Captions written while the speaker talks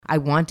I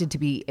wanted to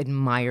be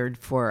admired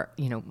for,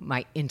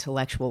 my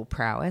intellectual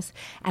prowess.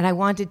 And I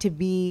wanted to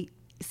be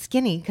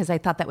skinny because I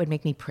thought that would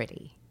make me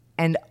pretty.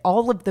 And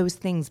all of those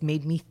things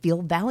made me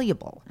feel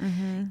valuable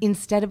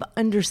instead of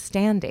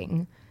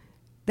understanding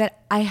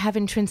that I have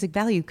intrinsic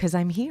value because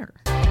I'm here.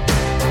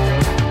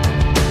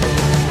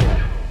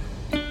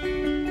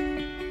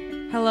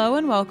 Hello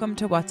and welcome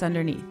to What's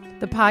Underneath,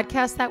 the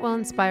podcast that will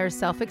inspire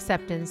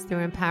self-acceptance through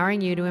empowering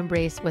you to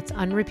embrace what's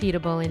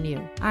unrepeatable in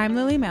you. I'm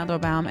Lily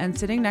Mandelbaum, and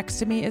sitting next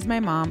to me is my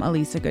mom,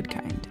 Elisa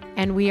Goodkind.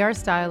 And we are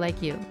Style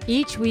Like You.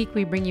 Each week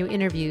we bring you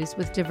interviews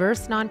with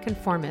diverse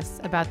nonconformists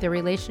about their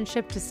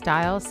relationship to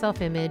style,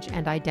 self-image,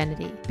 and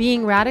identity.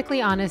 Being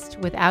radically honest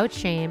without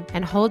shame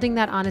and holding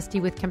that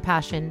honesty with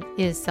compassion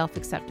is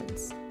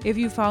self-acceptance. If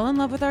you fall in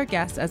love with our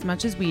guests as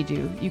much as we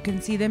do, you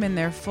can see them in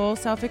their full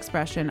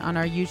self-expression on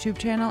our YouTube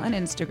channel and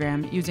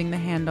Instagram using the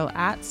handle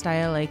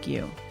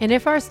 @StyleLikeYou. And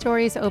if our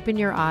stories open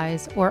your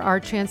eyes or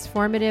are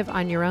transformative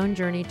on your own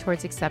journey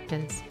towards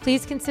acceptance,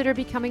 please consider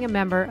becoming a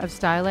member of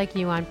Style Like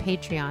You on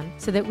Patreon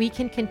so that we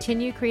can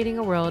continue creating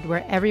a world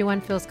where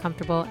everyone feels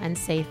comfortable and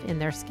safe in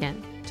their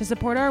skin. To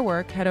support our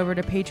work, head over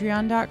to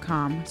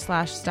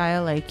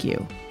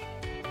patreon.com/StyleLikeYou.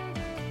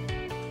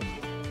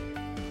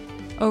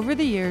 Over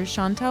the years,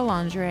 Chantel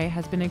Lingerie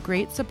has been a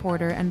great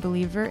supporter and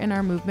believer in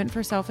our movement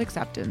for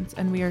self-acceptance,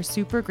 and we are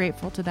super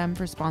grateful to them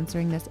for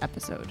sponsoring this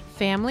episode.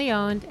 Family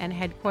owned and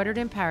headquartered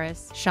in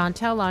Paris,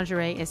 Chantel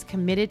Lingerie is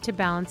committed to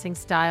balancing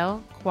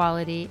style,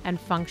 quality, and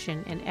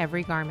function in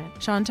every garment.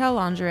 Chantel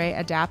Lingerie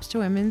adapts to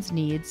women's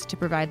needs to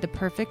provide the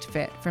perfect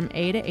fit from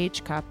A to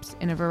H cups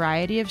in a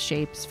variety of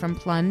shapes from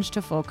plunge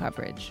to full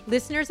coverage.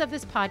 Listeners of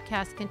this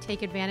podcast can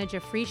take advantage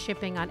of free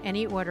shipping on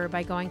any order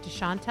by going to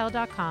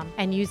Chantel.com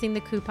and using the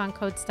coupon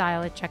code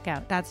STYLE at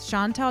checkout. That's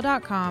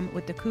Chantel.com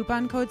with the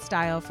coupon code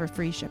STYLE for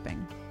free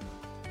shipping.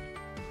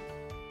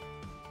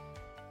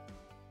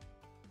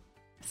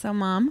 So,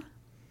 Mom.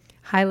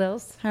 Hi,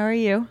 Lils. How are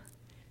you?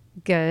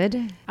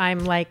 Good.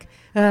 I'm like,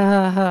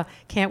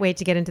 can't wait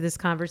to get into this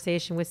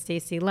conversation with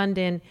Stacey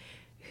London,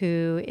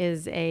 who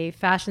is a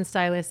fashion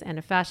stylist and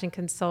a fashion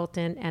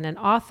consultant and an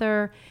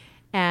author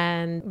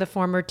and the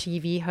former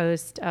TV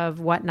host of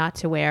What Not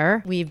to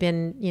Wear. We've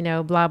been,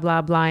 blah,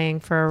 blah,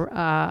 blahing for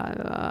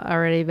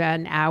already about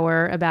an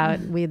hour about,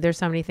 there's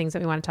so many things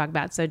that we want to talk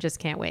about, so just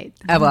can't wait.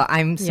 Well,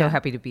 I'm so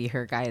happy to be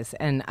here, guys.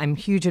 And I'm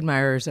huge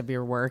admirers of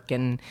your work.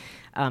 And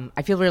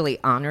I feel really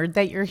honored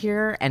that you're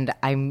here. And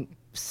I'm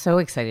so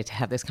excited to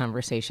have this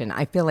conversation.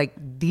 I feel like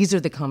these are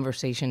the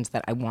conversations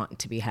that I want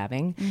to be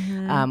having,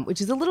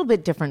 which is a little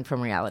bit different from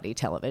reality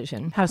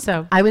television. How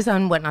so? I was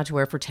on What Not to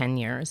Wear for 10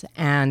 years.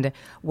 And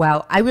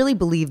while I really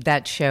believe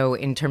that show,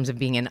 in terms of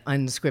being an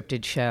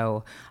unscripted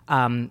show,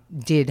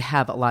 did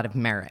have a lot of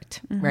merit,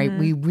 right?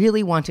 We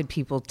really wanted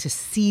people to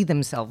see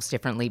themselves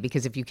differently,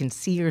 because if you can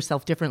see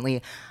yourself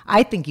differently,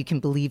 I think you can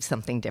believe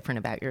something different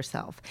about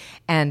yourself.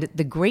 And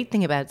the great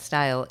thing about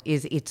style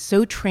is it's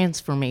so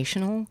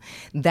transformational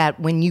that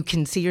when you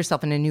can see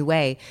yourself in a new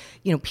way,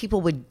 people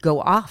would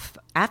go off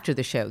after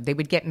the show. They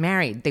would get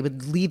married. They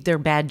would leave their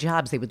bad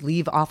jobs. They would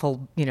leave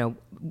awful,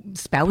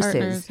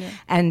 spouses. Partners,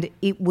 And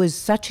it was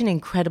such an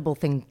incredible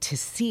thing to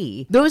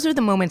see. Those are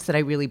the moments that I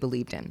really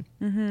believed in.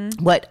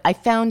 What I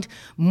found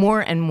more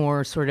and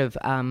more sort of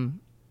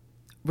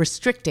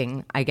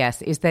restricting, I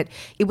guess, is that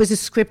it was a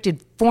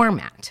scripted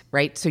format,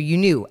 right? So you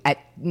knew at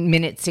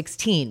minute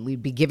 16,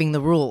 we'd be giving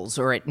the rules,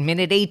 or at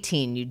minute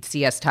 18, you'd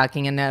see us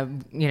talking in a,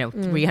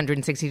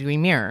 360-degree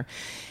mirror.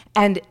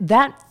 And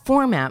that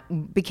format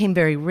became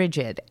very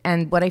rigid.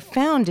 And what I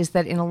found is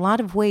that in a lot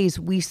of ways,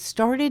 we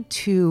started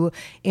to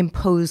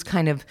impose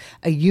kind of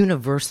a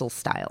universal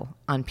style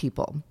on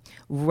people,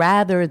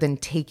 rather than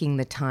taking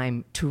the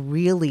time to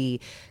really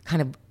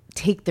kind of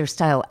take their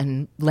style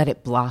and let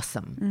it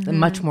blossom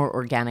much more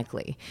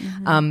organically.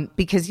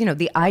 Because,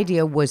 the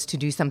idea was to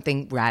do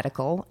something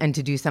radical and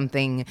to do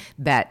something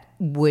that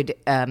would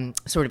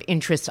sort of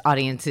interest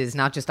audiences,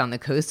 not just on the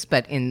coast,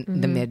 but in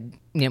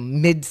the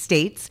mid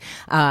states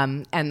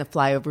and the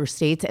flyover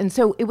states. And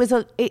so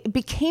it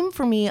became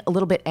for me a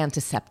little bit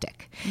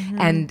antiseptic.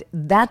 And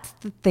that's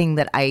the thing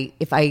that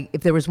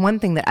if there was one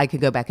thing that I could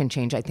go back and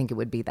change, I think it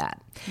would be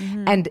that.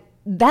 And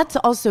that's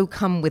also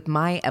come with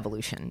my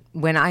evolution.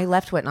 When I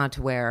left What Not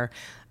to Wear,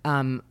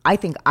 I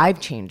think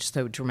I've changed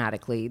so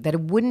dramatically that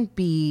it wouldn't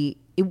be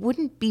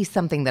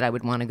something that I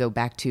would want to go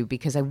back to,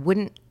 because I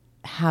wouldn't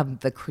have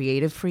the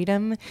creative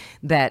freedom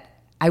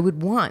that I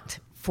would want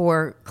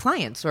for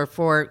clients or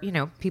for,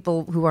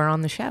 people who are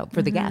on the show,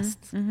 for the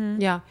guests.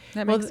 Yeah.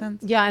 That makes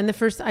sense. Yeah. And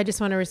I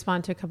just want to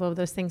respond to a couple of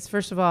those things.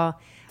 First of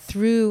all,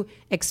 through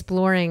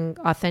exploring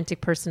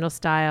authentic personal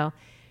style,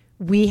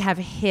 we have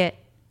hit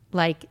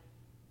like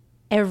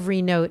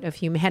every note of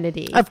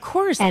humanity. Of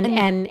course.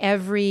 And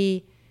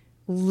every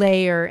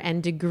layer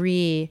and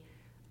degree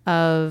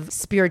of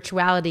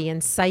spirituality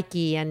and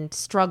psyche and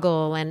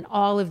struggle and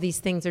all of these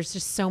things. There's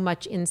just so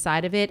much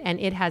inside of it, and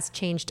it has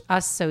changed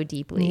us so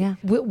deeply. Yeah.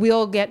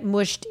 We'll get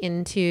mushed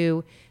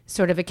into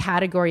sort of a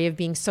category of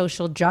being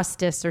social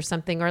justice or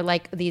something, or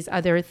like these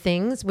other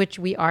things, which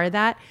we are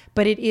that,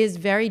 but it is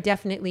very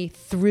definitely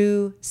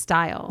through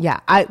style.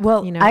 Yeah.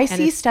 I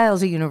see style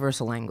as a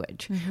universal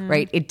language,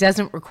 right? It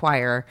doesn't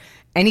require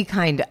any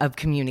kind of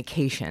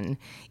communication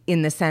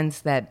in the sense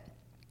that,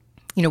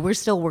 you know, we're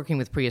still working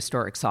with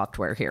prehistoric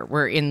software here.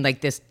 We're in like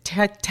this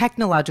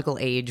technological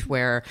age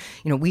where,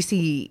 you know, we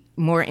see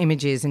more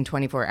images in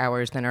 24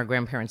 hours than our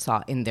grandparents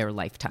saw in their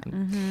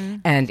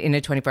lifetime and in a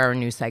 24-hour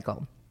news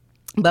cycle.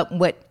 But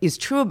what is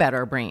true about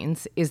our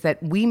brains is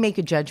that we make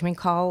a judgment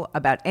call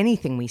about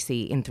anything we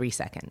see in 3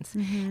 seconds.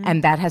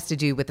 And that has to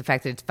do with the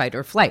fact that it's fight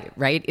or flight,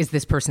 right? Is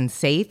this person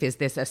safe? Is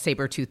this a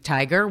saber-toothed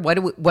tiger?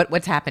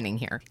 What's happening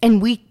here?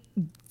 And we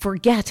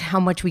forget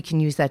how much we can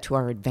use that to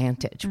our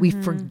advantage. We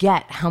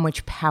forget how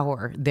much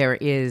power there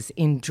is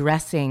in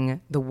dressing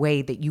the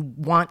way that you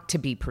want to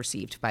be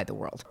perceived by the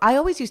world. I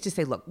always used to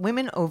say, look,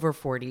 women over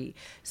 40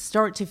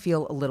 start to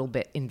feel a little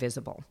bit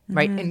invisible,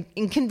 right?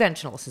 In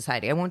conventional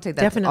society. I won't say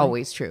that's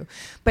always true.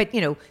 But,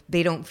 you know,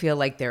 they don't feel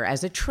like they're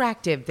as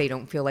attractive. They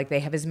don't feel like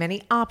they have as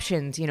many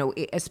options, you know,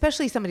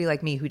 especially somebody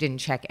like me who didn't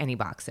check any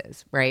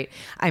boxes, right?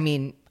 I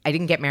mean, I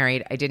didn't get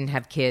married. I didn't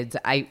have kids.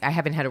 I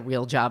haven't had a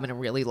real job in a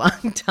really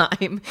long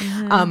time.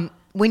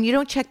 When you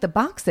don't check the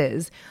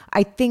boxes,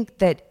 I think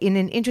that in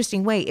an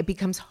interesting way, it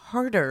becomes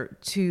harder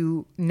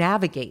to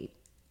navigate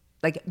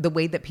like the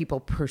way that people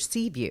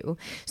perceive you.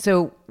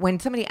 So when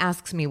somebody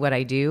asks me what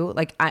I do,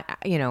 like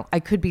I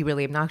could be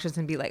really obnoxious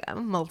and be like, I'm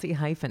a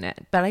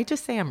multi-hyphenate, but I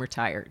just say I'm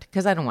retired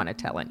because I don't want to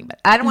tell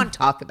anybody. I don't want to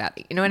talk about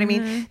it. You know what I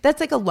mean?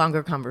 That's like a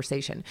longer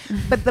conversation.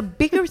 But the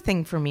bigger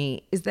thing for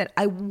me is that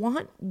I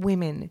want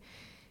women.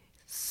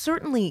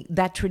 Certainly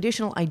that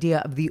traditional idea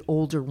of the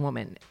older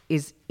woman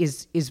is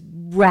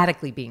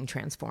radically being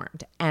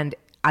transformed. And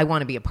I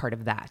want to be a part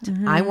of that.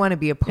 I want to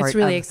be a part of It's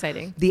really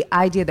exciting. The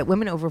idea that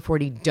women over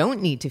 40 don't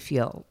need to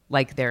feel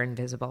like they're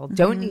invisible,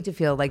 don't need to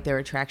feel like their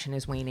attraction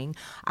is waning.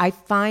 I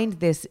find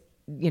this,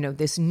 you know,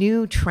 this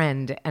new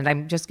trend, and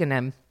I'm just going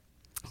to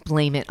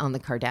blame it on the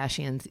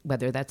Kardashians,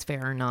 whether that's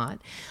fair or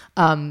not.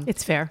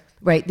 It's fair.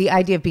 Right. The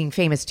idea of being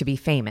famous to be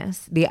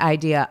famous, the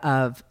idea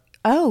of,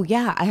 oh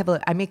yeah,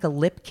 I make a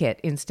lip kit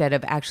instead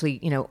of actually,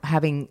 you know,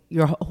 having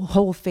your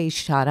whole face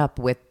shot up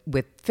with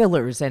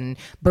fillers and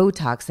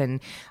Botox.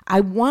 And I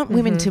want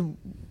women to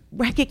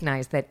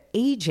recognize that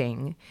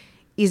aging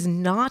is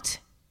not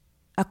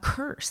a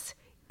curse.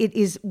 It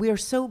is, we are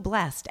so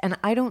blessed. And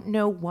I don't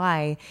know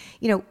why,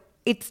 you know,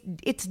 it's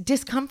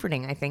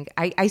discomforting, I think.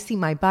 I see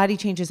my body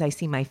changes. I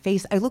see my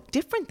face. I look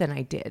different than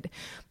I did.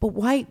 But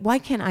why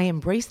can't I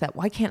embrace that?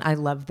 Why can't I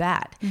love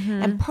that?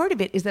 And part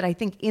of it is that I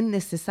think in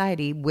this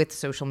society with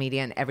social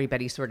media and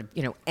everybody sort of,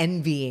 you know,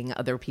 envying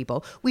other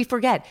people, we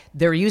forget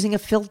they're using a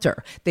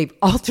filter. They've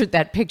altered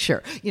that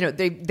picture. You know,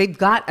 they've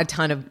got a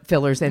ton of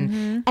fillers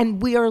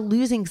and we are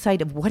losing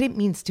sight of what it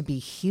means to be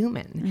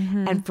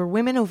human. And for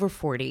women over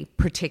 40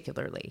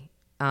 particularly,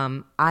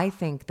 I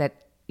think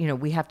that, you know,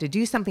 we have to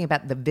do something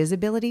about the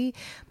visibility,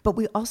 but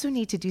we also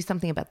need to do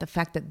something about the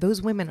fact that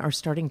those women are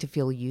starting to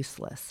feel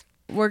useless.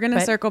 We're going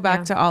to circle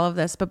back to all of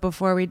this, but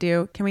before we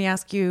do, can we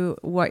ask you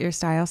what your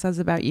style says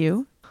about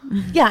you?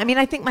 Yeah, I mean,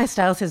 I think my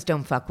style says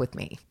don't fuck with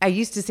me. I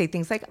used to say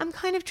things like, I'm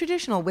kind of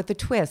traditional with a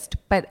twist,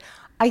 but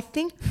I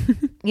think,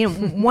 you know,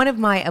 one of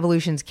my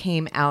evolutions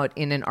came out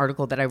in an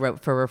article that I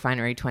wrote for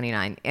Refinery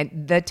 29.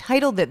 And the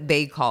title that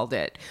they called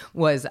it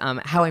was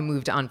How I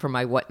Moved On from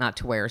My What Not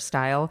to Wear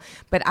style.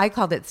 But I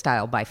called it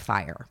Style by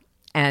Fire.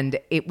 And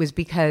it was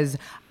because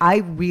I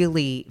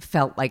really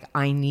felt like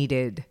I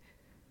needed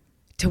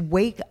to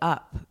wake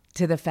up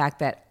to the fact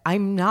that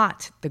I'm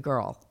not the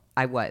girl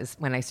I was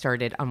when I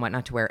started on What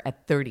Not to Wear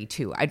at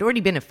 32. I'd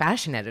already been a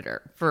fashion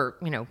editor for,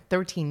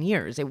 13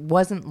 years. It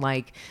wasn't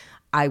like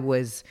I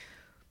was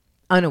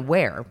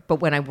unaware, but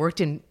when I worked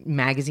in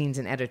magazines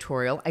and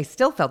editorial, I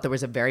still felt there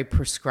was a very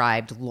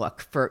prescribed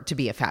look to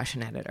be a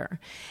fashion editor.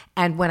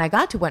 And when I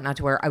got to What Not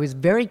to Wear, I was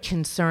very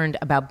concerned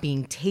about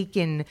being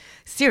taken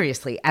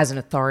seriously as an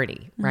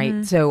authority, right?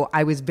 Mm-hmm. So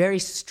I was very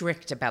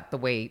strict about the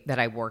way that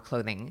I wore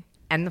clothing.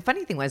 And the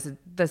funny thing was,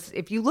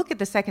 if you look at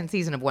the second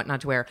season of What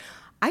Not to Wear,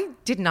 I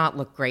did not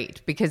look great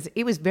because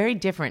it was very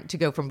different to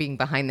go from being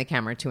behind the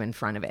camera to in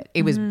front of it.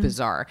 It was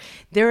bizarre.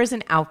 There is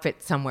an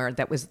outfit somewhere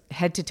that was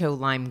head to toe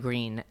lime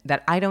green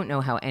that I don't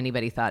know how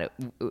anybody thought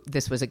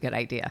this was a good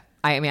idea.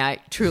 I mean, I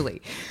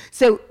truly.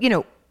 So,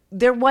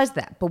 there was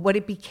that. But what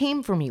it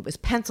became for me was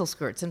pencil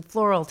skirts and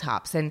floral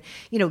tops. And,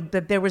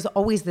 that there was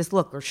always this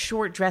look, or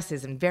short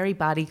dresses and very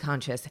body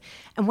conscious.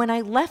 And when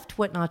I left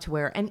What Not to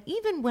Wear, and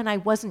even when I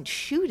wasn't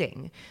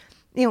shooting,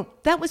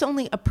 that was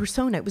only a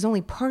persona. It was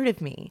only part of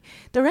me.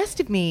 The rest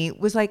of me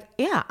was like,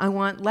 yeah, I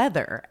want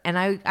leather and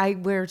I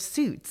wear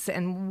suits.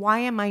 And why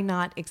am I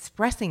not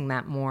expressing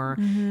that more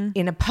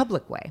in a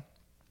public way?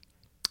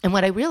 And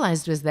what I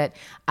realized was that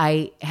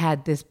I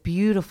had this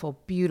beautiful,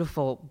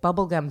 beautiful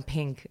bubblegum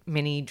pink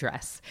mini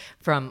dress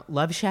from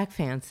Love Shack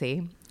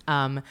Fancy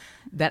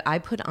that I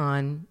put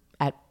on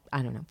at,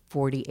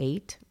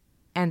 48.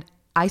 And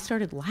I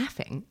started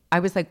laughing. I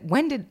was like,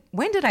 when did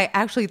I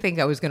actually think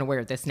I was going to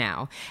wear this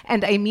now?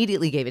 And I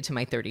immediately gave it to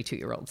my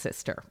 32-year-old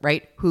sister,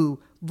 right?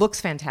 Who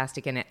looks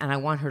fantastic in it, and I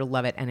want her to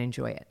love it and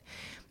enjoy it.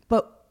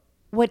 But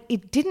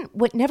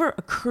what never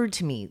occurred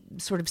to me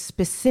sort of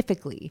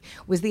specifically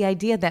was the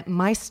idea that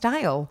my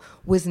style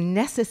was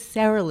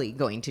necessarily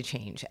going to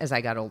change as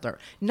I got older.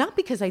 Not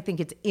because I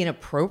think it's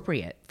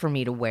inappropriate for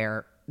me to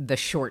wear the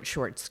short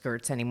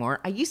skirts anymore.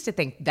 I used to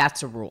think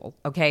that's a rule,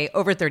 okay?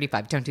 Over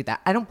 35, don't do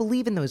that. I don't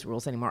believe in those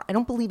rules anymore. I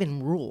don't believe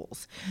in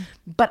rules.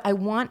 But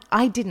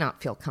I did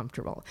not feel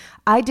comfortable.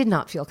 I did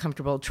not feel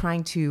comfortable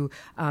trying to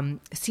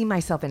see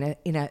myself in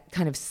a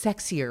kind of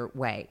sexier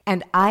way.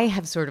 And I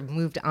have sort of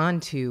moved on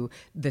to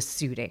the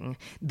suiting,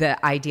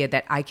 the idea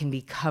that I can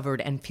be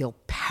covered and feel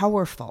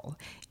powerful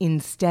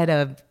instead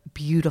of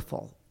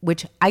beautiful,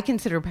 which I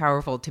consider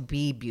powerful to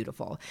be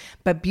beautiful.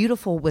 But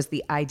beautiful was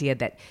the idea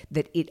that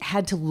it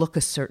had to look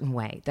a certain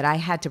way, that I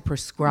had to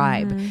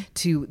prescribe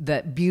to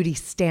the beauty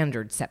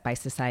standards set by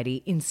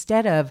society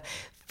instead of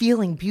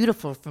feeling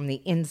beautiful from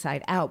the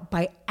inside out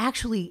by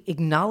actually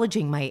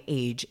acknowledging my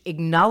age,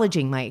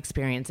 acknowledging my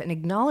experience, and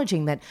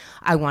acknowledging that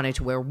I wanted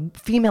to wear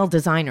female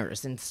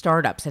designers and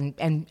startups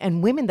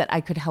and women that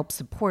I could help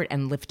support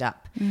and lift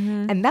up.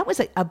 And that was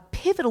a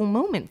pivotal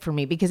moment for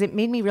me because it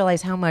made me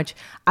realize how much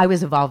I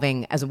was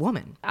evolving as a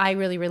woman. I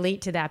really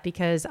relate to that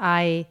because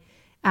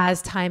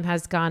as time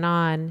has gone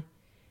on,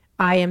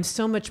 I am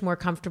so much more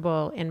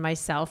comfortable in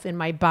myself, in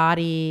my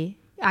body.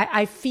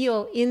 I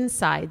feel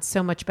inside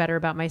so much better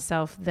about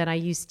myself than I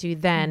used to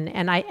then.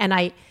 And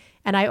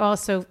I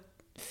also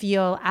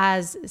feel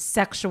as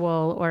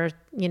sexual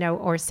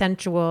or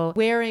sensual.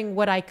 Wearing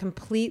what I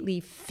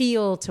completely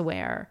feel to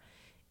wear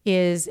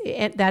is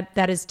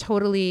that is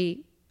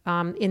totally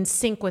in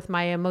sync with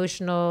my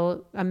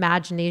emotional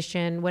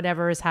imagination,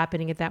 whatever is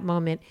happening at that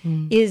moment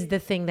is the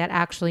thing that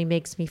actually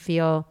makes me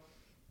feel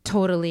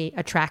totally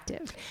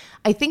attractive.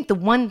 I think the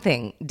one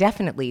thing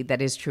definitely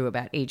that is true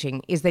about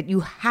aging is that you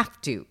have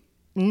to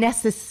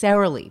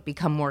necessarily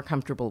become more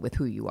comfortable with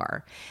who you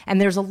are. And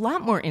there's a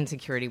lot more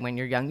insecurity when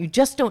you're young. You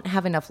just don't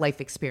have enough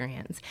life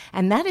experience.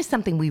 And that is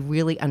something we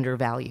really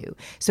undervalue.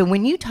 So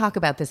when you talk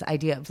about this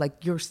idea of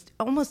like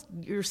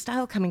your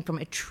style coming from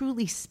a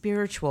truly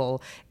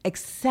spiritual,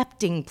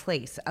 accepting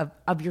place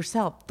of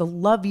yourself, the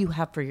love you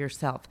have for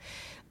yourself,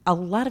 a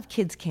lot of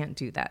kids can't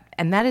do that.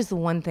 And that is the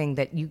one thing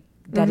that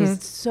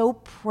is so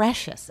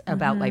precious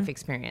about life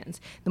experience.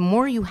 The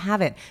more you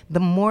have it, the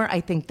more I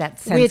think that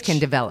sense can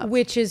develop.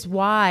 Which is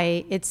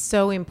why it's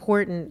so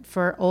important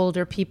for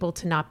older people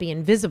to not be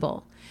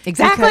invisible.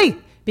 Exactly.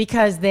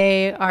 Because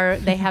they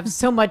have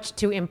so much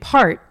to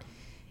impart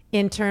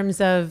in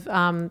terms of,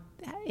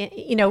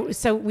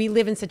 so we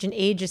live in such an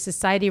ageist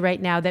society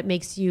right now that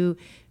makes you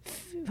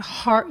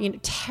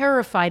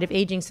terrified of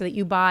aging so that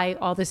you buy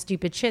all the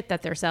stupid shit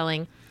that they're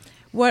selling.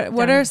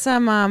 What are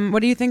some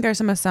what do you think are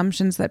some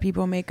assumptions that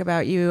people make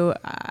about you,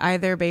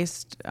 either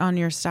based on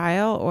your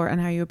style or on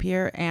how you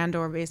appear, and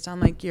or based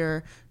on like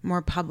your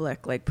more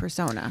public like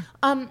persona?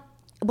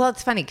 Well,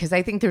 it's funny because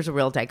I think there's a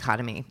real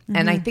dichotomy,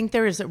 and I think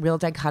there is a real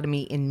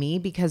dichotomy in me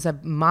because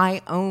of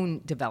my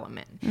own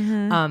development.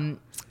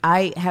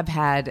 I have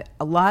had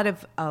a lot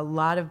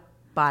of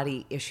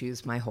body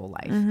issues my whole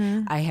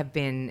life. I have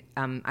been,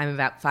 I'm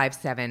about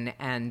 5'7",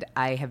 and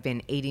I have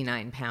been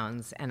 89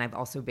 pounds, and I've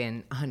also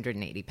been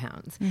 180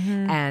 pounds.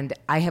 And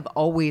I have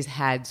always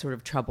had sort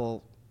of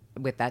trouble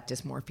with that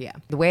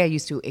dysmorphia. The way I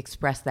used to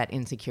express that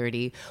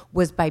insecurity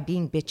was by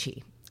being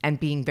bitchy and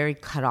being very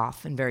cut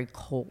off and very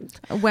cold.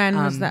 When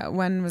was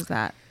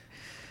that?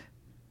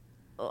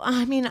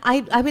 I mean,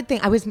 I would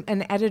think I was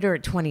an editor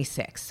at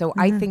 26. So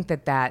I think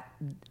that,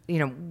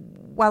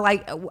 while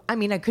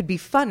I could be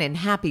fun and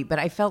happy, but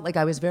I felt like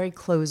I was very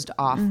closed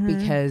off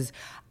because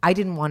I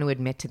didn't want to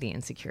admit to the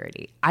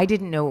insecurity. I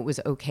didn't know it was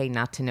okay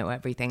not to know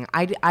everything.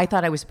 I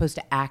thought I was supposed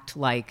to act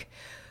like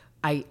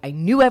I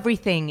knew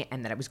everything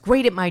and that I was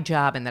great at my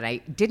job and that I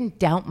didn't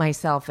doubt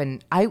myself.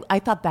 And I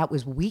thought that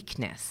was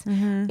weakness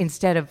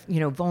instead of,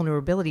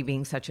 vulnerability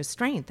being such a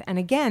strength. And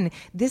again,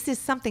 this is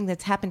something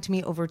that's happened to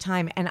me over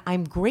time. And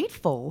I'm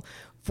grateful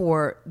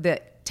for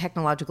the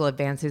technological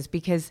advances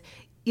because,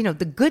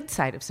 the good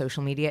side of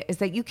social media is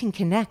that you can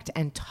connect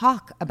and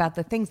talk about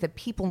the things that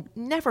people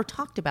never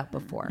talked about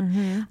before.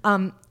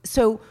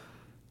 So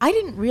I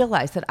didn't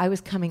realize that I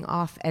was coming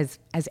off as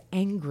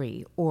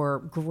angry or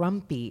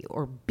grumpy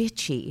or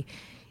bitchy.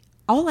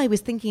 All I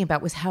was thinking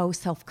about was how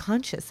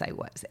self-conscious I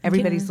was.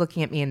 Everybody's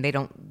looking at me and they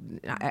don't,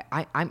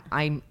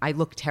 I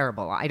look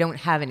terrible. I don't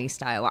have any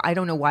style. I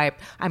don't know why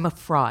I'm a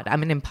fraud.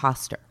 I'm an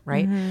imposter,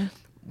 right?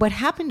 What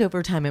happened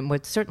over time, and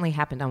what certainly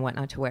happened on What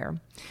Not to Wear,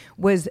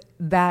 was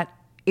that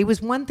it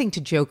was one thing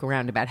to joke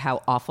around about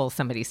how awful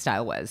somebody's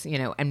style was,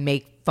 and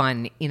make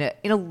fun in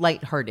a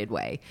lighthearted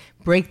way,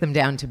 break them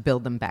down to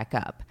build them back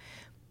up.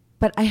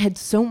 But I had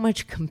so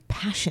much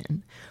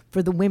compassion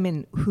for the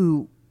women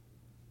who,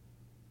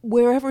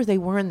 wherever they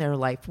were in their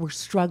life, were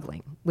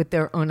struggling with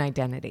their own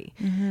identity.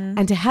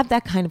 And to have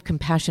that kind of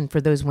compassion for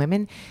those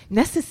women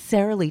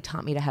necessarily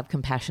taught me to have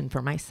compassion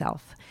for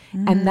myself.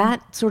 And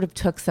that sort of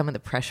took some of the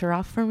pressure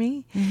off for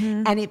me.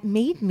 And it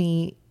made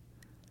me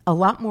a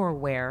lot more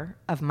aware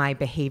of my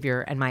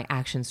behavior and my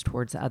actions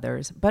towards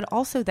others, but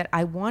also that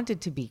I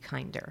wanted to be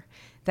kinder,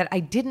 that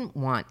I didn't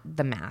want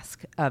the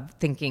mask of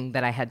thinking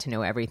that I had to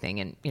know everything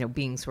and,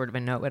 being sort of a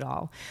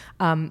know-it-all.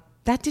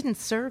 That didn't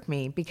serve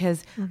me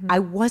because I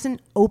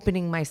wasn't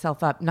opening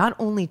myself up not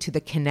only to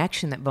the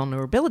connection that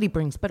vulnerability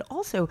brings, but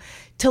also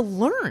to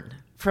learn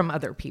from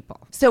other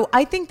people. So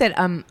I think that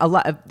a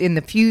lot of, in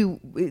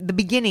the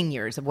beginning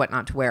years of What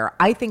Not to Wear,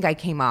 I think I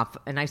came off,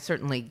 and I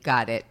certainly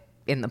got it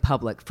in the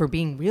public, for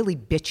being really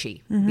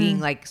bitchy, being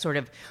like sort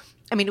of,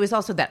 it was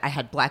also that I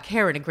had black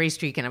hair and a gray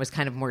streak and I was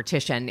kind of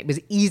Morticia, and it was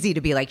easy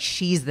to be like,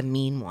 she's the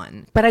mean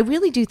one. But I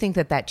really do think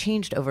that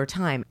changed over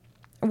time.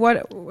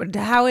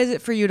 How is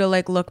it for you to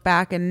like look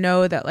back and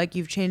know that like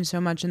you've changed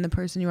so much and the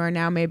person you are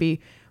now maybe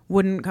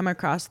wouldn't come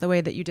across the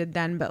way that you did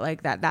then, but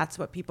like that's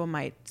what people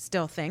might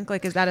still think?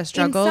 Like, is that a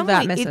struggle,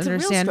 that misunderstanding?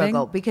 It's a real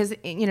struggle because,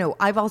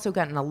 I've also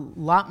gotten a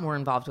lot more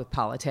involved with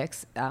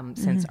politics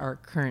since our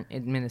current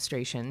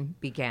administration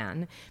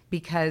began,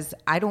 because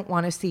I don't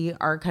want to see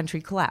our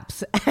country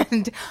collapse.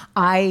 And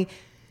I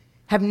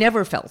have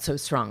never felt so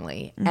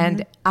strongly.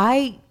 And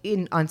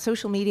on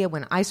social media,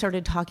 when I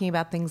started talking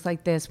about things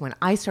like this, when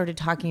I started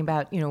talking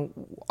about,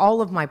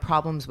 all of my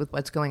problems with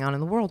what's going on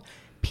in the world,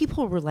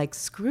 people were like,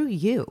 screw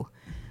you.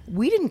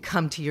 We didn't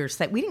come to your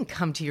site. We didn't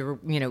come to your,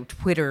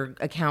 Twitter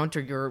account or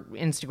your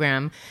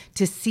Instagram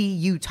to see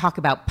you talk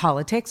about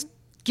politics.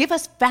 Give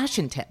us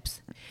fashion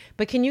tips.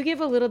 But can you give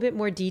a little bit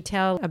more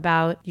detail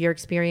about your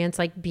experience,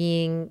 like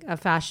being a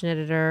fashion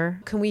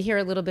editor? Can we hear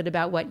a little bit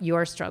about what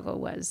your struggle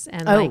was?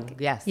 And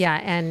yes. Yeah,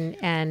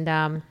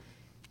 and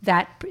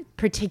that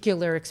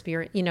particular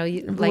experience,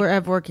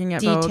 like working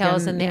at Vogue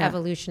details and the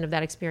evolution of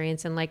that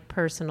experience and like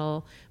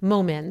personal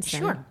moments.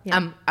 Sure.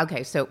 And,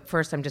 okay. So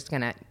first I'm just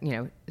going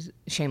to,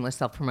 shameless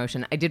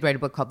self-promotion. I did write a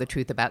book called The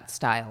Truth About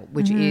Style,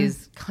 which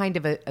is kind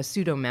of a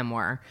pseudo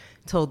memoir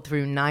told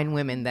through 9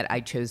 women that I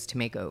chose to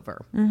make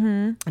over.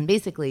 And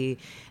basically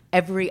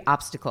every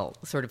obstacle,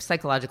 sort of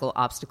psychological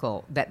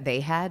obstacle that they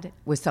had,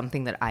 was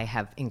something that I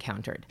have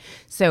encountered.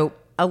 So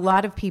a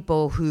lot of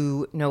people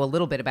who know a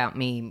little bit about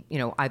me,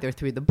 either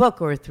through the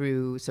book or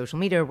through social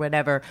media or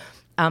whatever,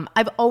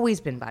 I've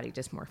always been body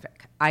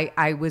dysmorphic.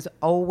 I was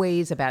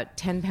always about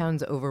 10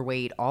 pounds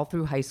overweight all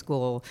through high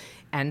school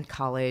and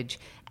college.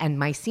 And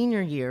my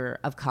senior year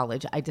of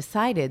college, I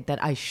decided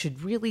that I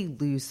should really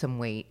lose some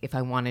weight if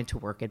I wanted to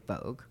work at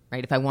Vogue,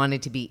 right? If I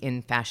wanted to be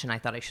in fashion, I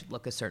thought I should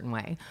look a certain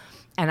way.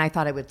 And I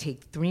thought it would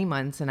take 3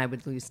 months and I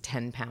would lose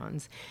 10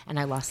 pounds. And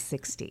I lost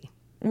 60.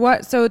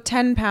 So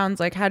 10 pounds,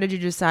 like how did you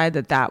decide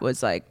that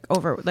was like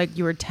like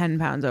you were 10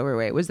 pounds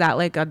overweight? Was that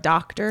like a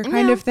doctor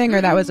kind of thing,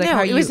 or that was like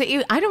how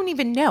you... I don't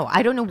even know.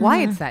 I don't know why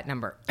it's that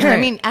number.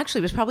 Right. Actually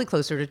it was probably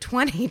closer to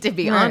 20 to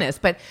be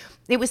honest, but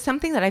it was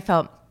something that I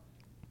felt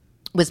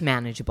was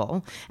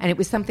manageable. And it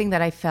was something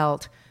that I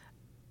felt,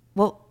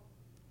 well,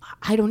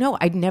 I don't know.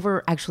 I'd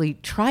never actually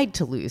tried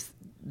to lose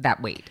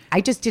that weight.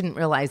 I just didn't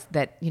realize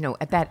that,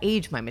 at that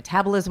age, my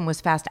metabolism was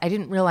fast. I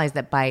didn't realize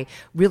that by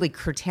really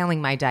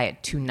curtailing my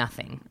diet to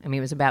nothing, it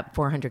was about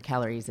 400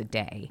 calories a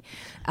day,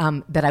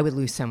 that I would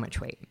lose so much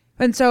weight.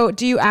 And so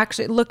do you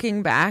actually,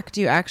 looking back, do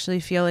you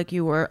actually feel like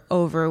you were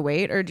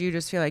overweight, or do you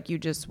just feel like you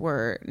just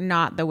were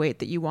not the weight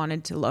that you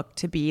wanted to look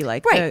to be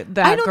like right.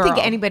 I don't girl?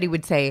 think anybody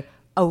would say,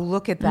 oh,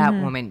 look at that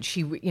woman.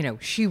 She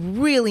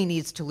really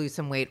needs to lose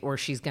some weight or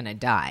she's going to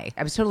die.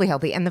 I was totally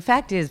healthy. And the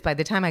fact is, by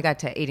the time I got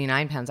to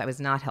 89 pounds, I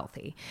was not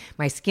healthy.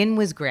 My skin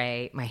was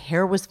gray. My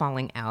hair was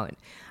falling out.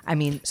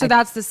 So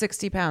that's the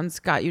 60 pounds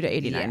got you to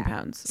 89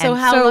 pounds. So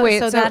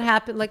that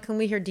happened. Like, can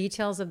we hear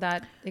details of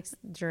that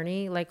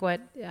journey? Like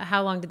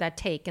how long did that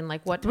take? And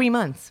like what? 3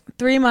 months.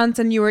 3 months,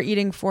 and you were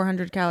eating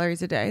 400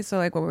 calories a day. So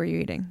like, what were you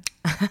eating?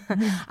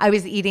 I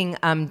was eating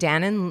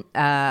Dannon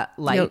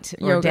Light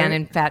or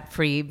Dannon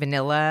fat-free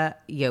vanilla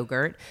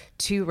yogurt,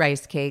 2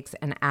 rice cakes,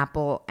 an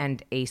apple,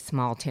 and a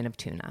small tin of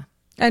tuna.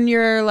 And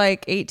you're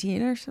like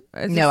 18 or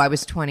something? No, I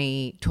was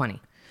 20.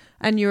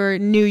 And you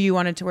knew you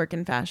wanted to work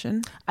in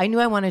fashion? I knew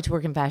I wanted to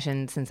work in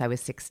fashion since I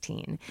was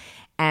 16.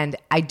 And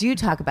I do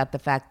talk about the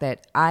fact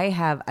that I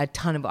have a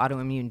ton of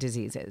autoimmune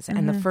diseases.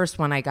 And the first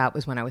one I got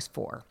was when I was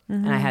 4.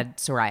 And I had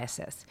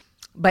psoriasis.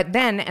 But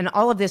then, and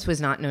all of this was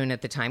not known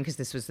at the time because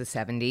this was the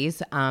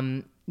 70s,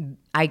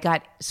 I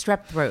got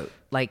strep throat,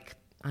 like,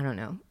 I don't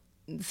know,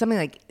 something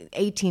like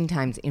 18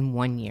 times in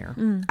 1 year.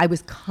 I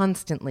was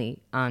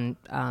constantly on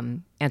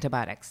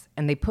antibiotics,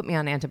 and they put me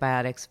on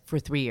antibiotics for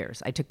 3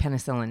 years. I took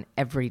penicillin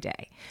every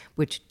day,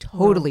 which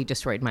totally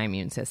destroyed my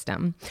immune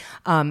system.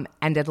 And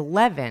at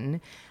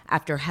 11,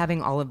 after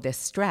having all of this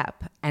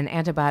strep and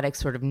antibiotics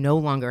sort of no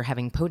longer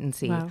having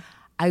potency,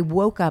 I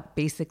woke up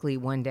basically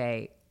one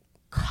day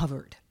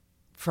covered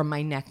from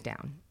my neck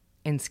down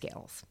in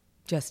scales,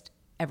 just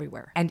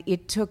everywhere. And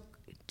it took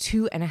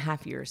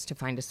 2.5 years to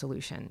find a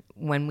solution.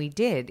 When we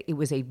did, it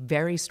was a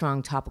very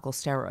strong topical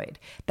steroid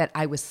that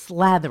I was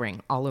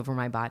slathering all over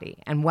my body.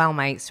 And while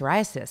my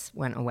psoriasis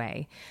went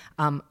away,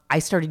 I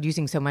started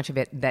using so much of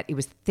it that it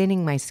was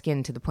thinning my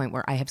skin to the point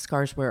where I have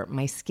scars where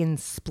my skin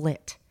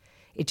split.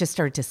 It just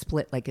started to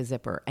split like a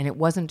zipper. And it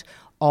wasn't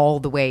all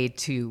the way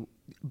to,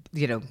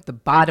 the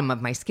bottom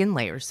of my skin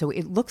layers. So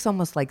it looks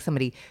almost like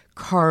somebody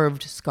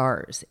carved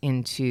scars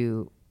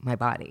into my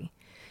body.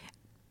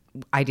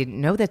 I didn't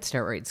know that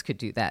steroids could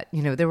do that.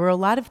 There were a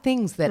lot of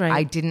things that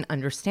I didn't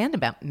understand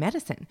about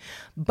medicine.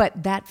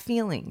 But that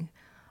feeling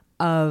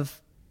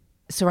of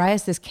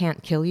psoriasis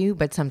can't kill you,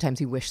 but sometimes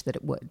you wish that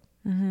it would.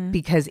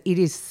 Because it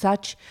is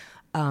such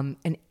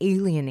an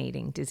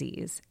alienating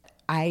disease.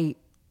 I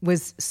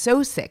was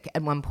so sick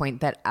at one point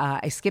that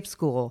I skipped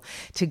school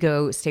to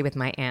go stay with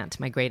my aunt,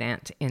 my great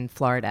aunt in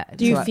Florida.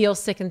 Do you feel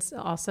sick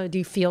also? Do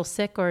you feel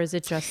sick, or is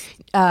it just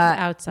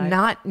outside?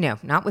 Not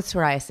with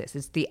psoriasis.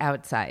 It's the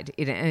outside.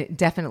 It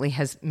definitely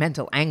has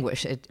mental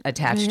anguish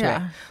attached to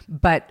it.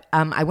 But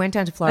I went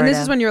down to Florida. And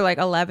this is when you're like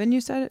 11,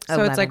 you said? So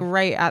 11. It's like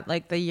right at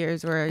like the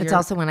years where it's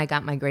also when I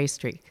got my gray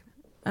streak.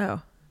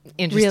 Oh.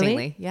 Interestingly.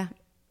 Really? Yeah.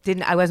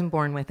 I wasn't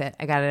born with it.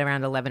 I got it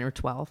around 11 or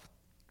 12.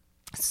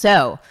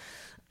 So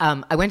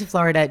I went to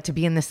Florida to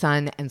be in the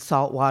sun and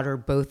salt water,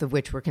 both of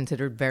which were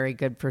considered very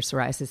good for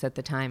psoriasis at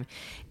the time.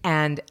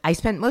 And I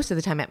spent most of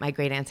the time at my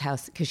great aunt's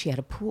house because she had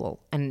a pool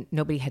and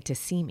nobody had to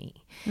see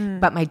me.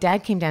 But my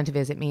dad came down to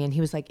visit me and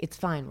he was like, it's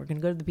fine. We're going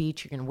to go to the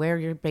beach. You're going to wear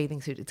your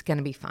bathing suit. It's going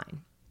to be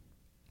fine.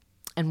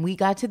 And we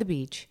got to the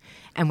beach,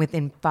 and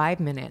within 5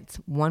 minutes,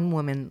 one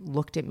woman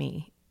looked at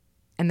me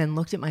and then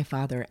looked at my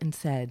father and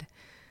said,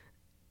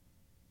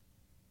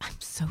 I'm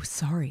so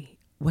sorry.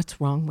 What's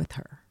wrong with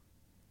her?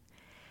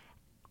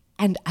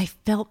 And I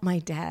felt my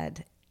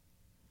dad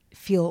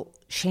feel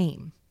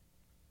shame.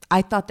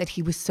 I thought that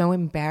he was so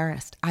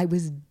embarrassed. I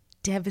was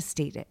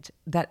devastated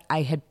that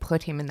I had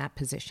put him in that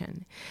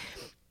position.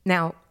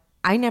 Now,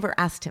 I never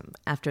asked him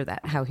after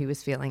that how he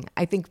was feeling.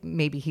 I think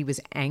maybe he was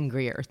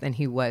angrier than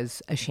he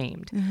was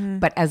ashamed.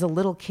 But as a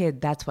little kid,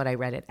 that's what I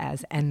read it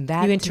as. And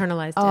that you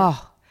internalized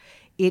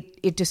it.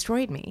 It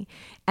destroyed me.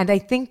 And I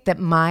think that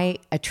my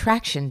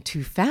attraction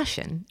to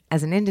fashion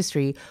as an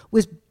industry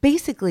was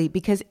basically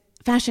because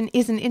fashion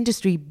is an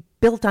industry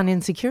built on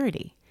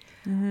insecurity.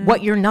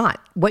 What you're not,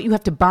 what you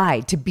have to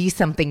buy to be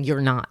something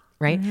you're not,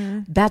 right?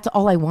 That's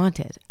all I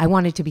wanted. I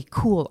wanted to be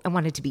cool. I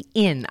wanted to be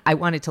in. I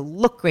wanted to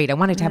look great. I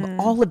wanted to have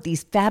all of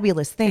these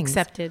fabulous things.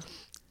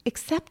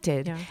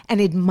 Accepted yeah.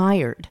 and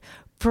admired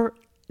for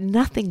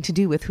nothing to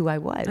do with who I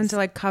was. And to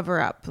like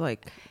cover up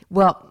like...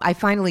 Well, I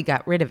finally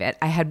got rid of it.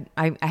 I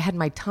had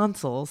my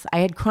tonsils. I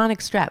had chronic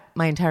strep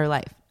my entire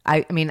life.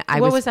 I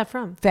What was that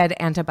from? Fed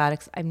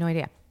antibiotics. I have no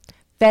idea.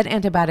 Fed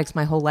antibiotics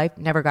my whole life,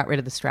 never got rid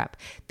of the strep.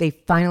 They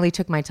finally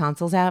took my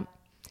tonsils out.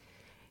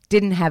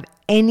 Didn't have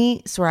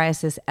any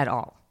psoriasis at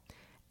all.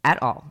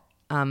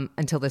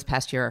 Until this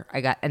past year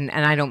I got, and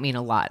I don't mean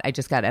a lot, I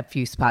just got a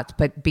few spots,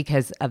 but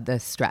because of the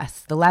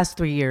stress. The last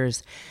 3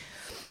 years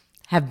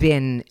have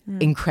been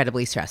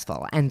incredibly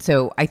stressful. And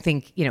so I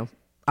think,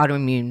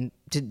 autoimmune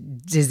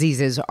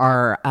diseases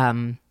are,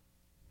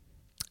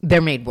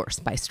 they're made worse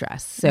by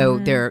stress. So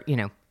they're,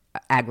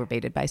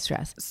 aggravated by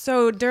stress.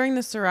 So during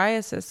the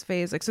psoriasis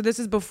phase, so this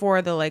is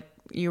before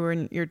you were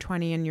in your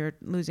 20 and you're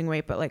losing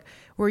weight, but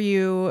were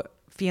you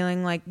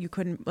feeling like you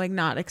couldn't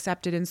not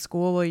accepted in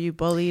school? Were you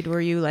bullied? I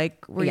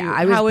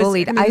was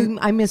bullied.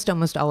 I missed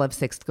almost all of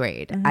 6th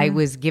grade. I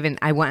was given,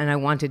 I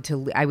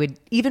would,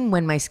 even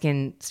when my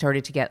skin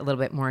started to get a little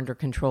bit more under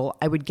control,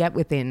 I would get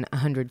within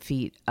 100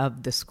 feet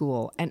of the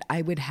school and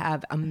I would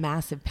have a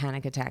massive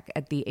panic attack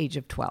at the age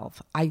of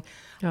 12.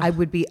 I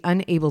would be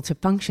unable to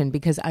function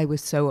because I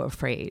was so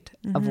afraid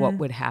of what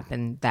would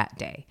happen that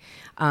day.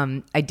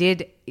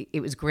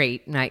 It was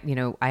great. And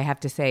I have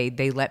to say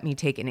they let me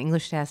take an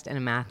English test and a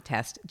math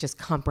test, just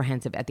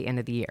comprehensive at the end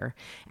of the year.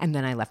 And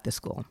then I left the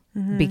school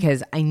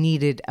because I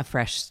needed a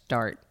fresh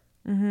start.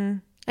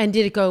 And did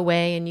it go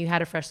away and you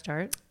had a fresh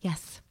start?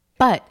 Yes.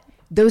 But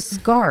those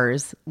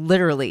scars,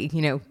 literally,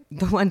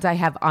 the ones I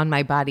have on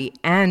my body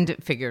and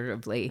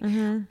figuratively,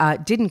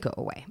 didn't go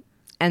away.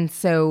 And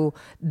so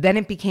then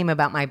it became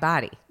about my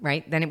body,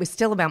 right? Then it was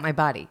still about my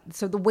body.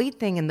 So the weight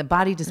thing and the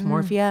body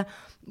dysmorphia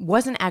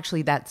wasn't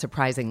actually that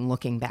surprising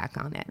looking back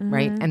on it,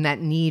 right? And that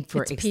need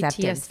for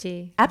acceptance.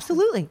 PTSD.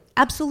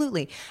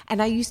 Absolutely.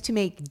 And I used to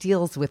make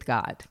deals with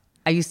God.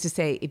 I used to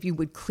say, if you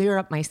would clear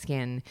up my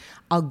skin,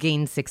 I'll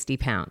gain 60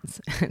 pounds.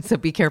 So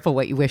be careful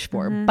what you wish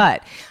for.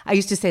 But I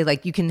used to say,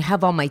 you can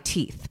have all my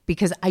teeth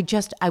because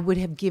I would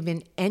have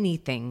given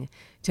anything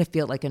to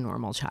feel like a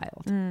normal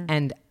child.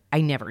 And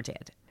I never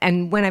did.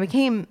 And when I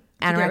became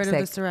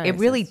anorexic, it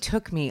really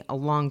took me a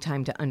long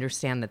time to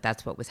understand that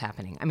that's what was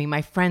happening. I mean,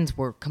 my friends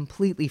were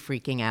completely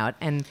freaking out.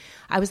 And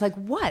I was like,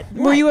 what?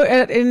 Were you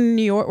in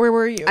New York? Where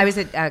were you? I was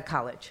at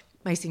college.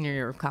 My senior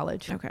year of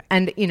college. Okay.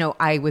 And, you know,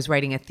 I was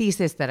writing a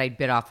thesis that I'd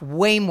bit off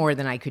way more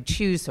than I could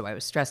chew, so I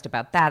was stressed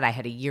about that. I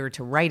had a year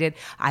to write it.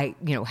 I,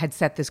 you know, had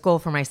set this goal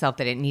for myself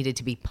that it needed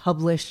to be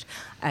published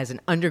as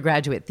an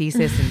undergraduate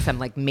thesis in some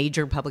like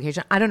major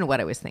publication. I don't know what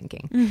I was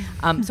thinking.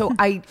 So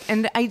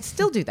I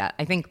still do that.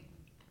 I think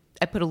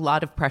I put a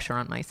lot of pressure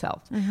on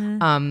myself.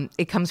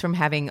 It comes from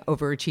having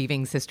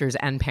overachieving sisters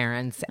and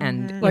parents.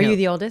 And Are you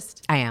the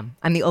oldest? I am.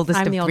 I'm the oldest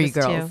of the three oldest,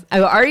 girls. too.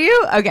 Oh, are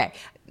you? Okay.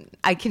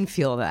 I can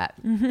feel that.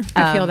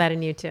 I feel that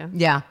in you too.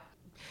 Yeah.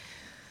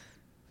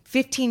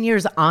 15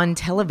 years on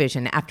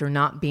television, after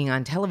not being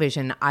on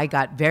television, I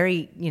got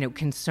very, you know,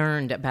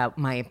 concerned about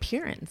my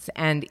appearance.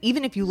 And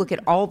even if you look at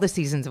all the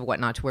seasons of What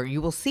Not to Wear,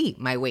 you will see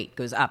my weight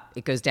goes up,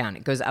 it goes down,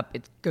 it goes up,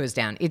 it goes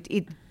down.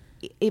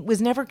 It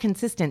was never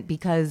consistent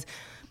because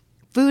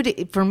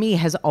food, for me,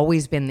 has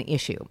always been the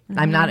issue.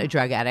 I'm not a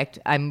drug addict.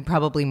 I'm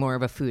probably more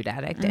of a food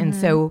addict. And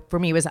so for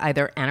me, it was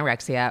either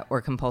anorexia or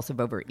compulsive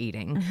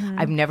overeating.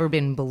 I've never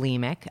been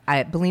bulimic.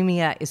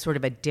 Bulimia is sort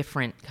of a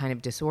different kind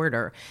of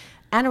disorder.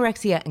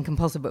 Anorexia and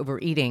compulsive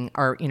overeating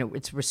are, you know,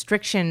 it's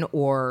restriction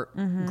or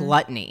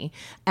gluttony.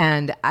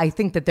 And I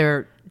think that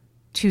they're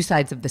two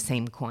sides of the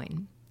same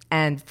coin.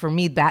 And for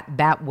me,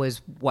 that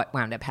was what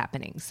wound up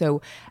happening.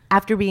 So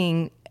after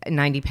being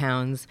 90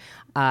 pounds,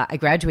 I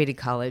graduated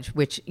college,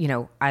 which, you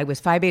know, I was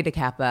Phi Beta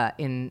Kappa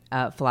in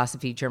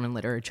philosophy, German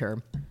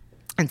literature,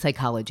 and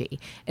psychology.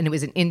 And it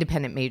was an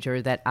independent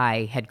major that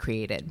I had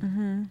created.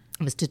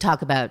 It was to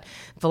talk about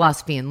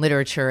philosophy and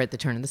literature at the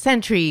turn of the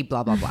century,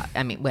 blah, blah, blah.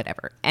 I mean,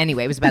 whatever.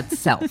 Anyway, it was about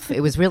self. It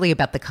was really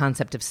about the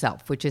concept of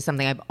self, which is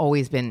something I've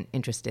always been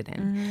interested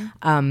in.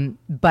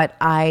 But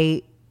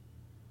I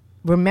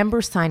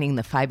remember signing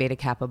the Phi Beta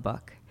Kappa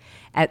book.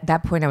 At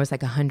that point, I was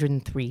like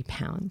 103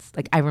 pounds.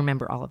 Like, I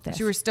remember all of this.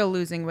 So you were still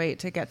losing weight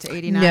to get to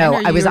 89? No,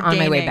 or I was you were on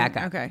my way gaining? back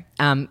up.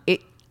 Okay.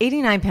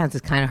 89 pounds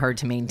is kind of hard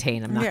to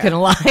maintain. I'm not going to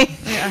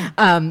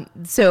lie.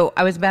 So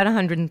I was about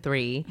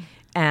 103,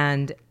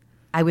 and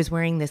I was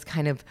wearing this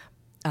kind of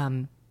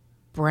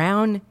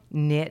brown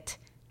knit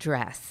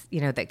dress, you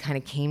know, that kind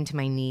of came to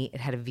my knee. It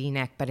had a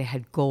V-neck, but it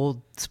had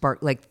gold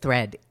like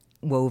thread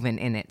woven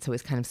in it, so it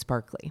was kind of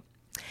sparkly.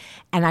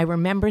 And I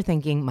remember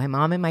thinking, my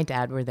mom and my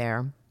dad were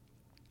there.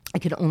 I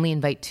could only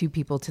invite 2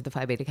 people to the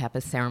Phi Beta Kappa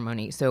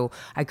ceremony. So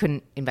I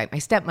couldn't invite my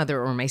stepmother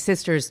or my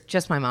sisters,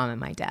 just my mom and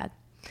my dad.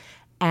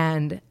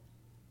 And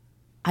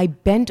I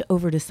bent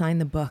over to sign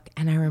the book,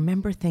 and I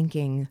remember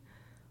thinking,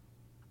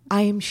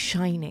 I am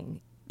shining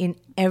in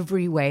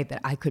every way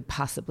that I could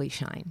possibly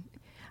shine.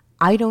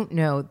 I don't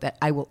know that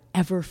I will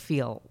ever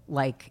feel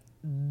like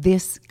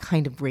this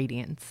kind of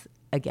radiance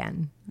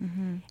again.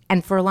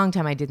 And for a long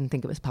time, I didn't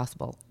think it was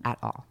possible at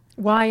all.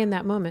 Why in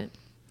that moment?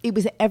 It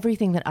was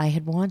everything that I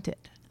had wanted.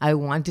 I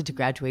wanted to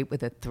graduate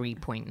with a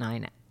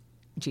 3.9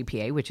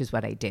 GPA, which is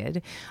what I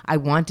did. I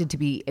wanted to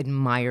be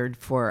admired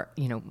for,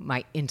 you know,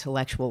 my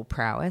intellectual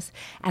prowess.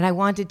 And I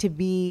wanted to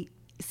be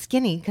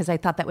skinny because I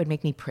thought that would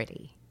make me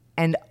pretty.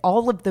 And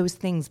all of those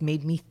things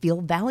made me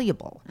feel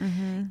valuable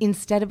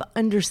instead of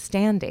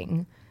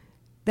understanding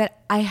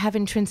that I have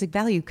intrinsic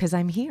value because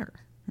I'm here.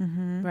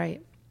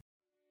 Right.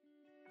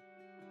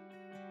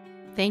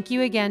 Thank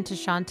you again to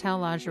Chantal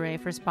Lageray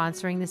for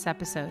sponsoring this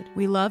episode.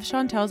 We love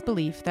Chantal's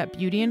belief that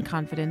beauty and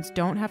confidence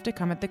don't have to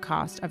come at the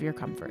cost of your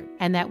comfort.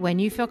 And that when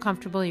you feel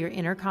comfortable, your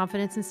inner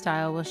confidence and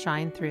style will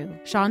shine through.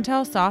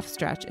 Chantal Soft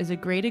Stretch is a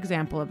great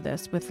example of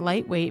this with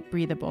lightweight,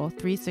 breathable,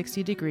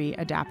 360-degree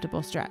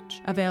adaptable stretch.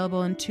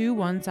 Available in 2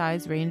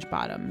 one-size range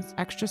bottoms,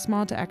 extra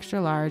small to extra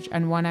large,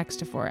 and 1X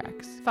to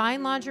 4X.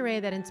 Find lingerie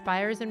that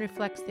inspires and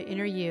reflects the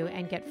inner you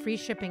and get free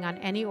shipping on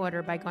any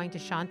order by going to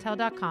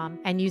Chantal.com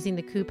and using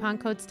the coupon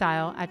code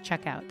STYLE at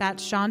checkout.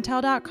 That's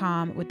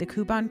Chantal.com with the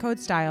coupon code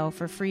STYLE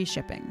for free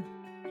shipping.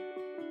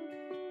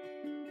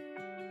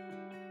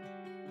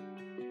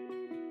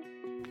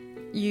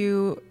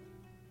 You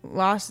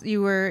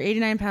were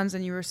 89 pounds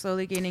and you were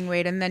slowly gaining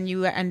weight, and then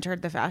you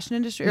entered the fashion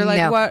industry? Or like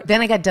No, what?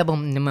 then I got double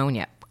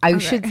pneumonia. I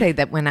should say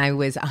that when I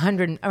was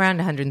around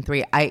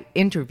 103, I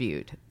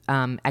interviewed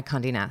at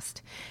Condé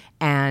Nast,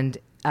 and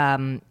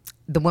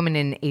the woman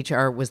in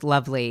HR was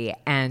lovely,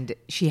 and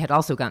she had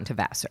also gone to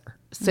Vassar.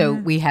 So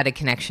we had a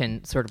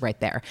connection sort of right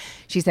there.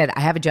 She said, I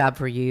have a job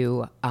for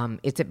you.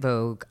 It's at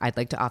Vogue. I'd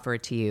like to offer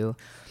it to you.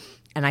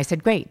 And I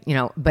said, great. You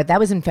know, but that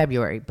was in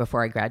February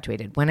before I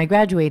graduated. When I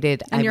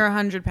graduated... And you're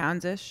 100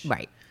 pounds-ish?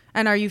 Right.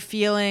 And are you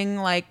feeling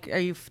like, are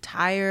you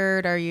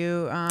tired? Are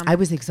you... I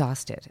was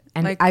exhausted.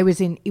 And like-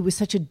 it was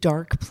such a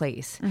dark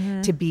place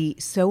to be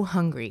so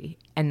hungry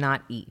and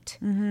not eat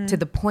to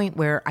the point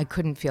where I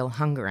couldn't feel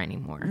hunger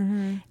anymore.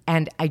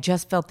 And I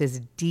just felt this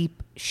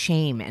deep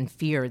shame and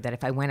fear that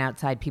if I went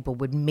outside, people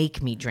would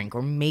make me drink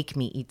or make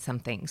me eat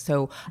something.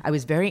 So I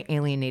was very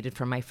alienated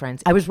from my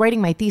friends. I was writing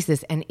my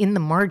thesis, and in the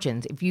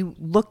margins, if you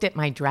looked at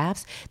my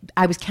drafts,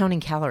 I was counting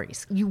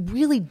calories. You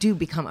really do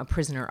become a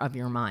prisoner of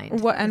your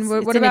mind. What It's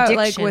about an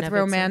like addiction with of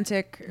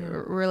romantic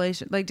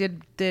relation? Like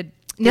did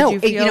No, you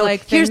feel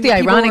like here's the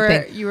people ironic were-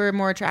 thing. you were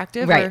more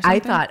attractive? Right. or I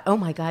something? thought, oh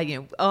my God,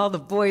 all the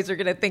boys are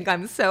going to think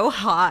I'm so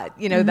hot,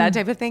 that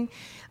type of thing.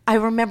 I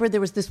remember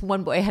there was this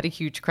one boy I had a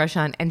huge crush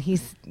on, and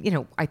he's,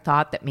 I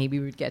thought that maybe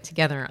we'd get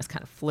together, and I was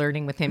kind of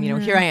flirting with him.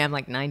 Here I am,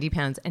 like 90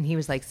 pounds, and he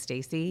was like,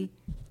 Stacey,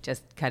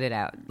 just cut it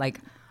out. Like,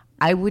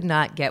 I would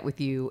not get with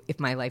you if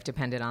my life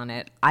depended on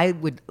it. I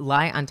would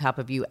lie on top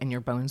of you, and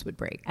your bones would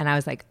break. And I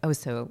was like, oh,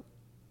 so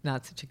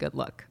not such a good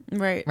look.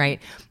 Right.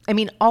 Right. I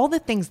mean, all the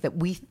things that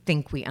we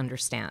think we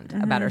understand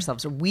about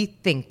ourselves, or we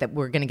think that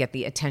we're going to get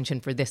the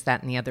attention for this,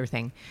 that, and the other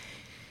thing,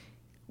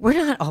 we're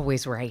not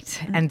always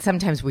right. And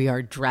sometimes we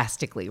are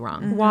drastically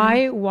wrong.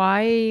 Why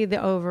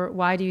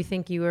do you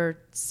think you were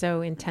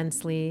so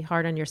intensely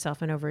hard on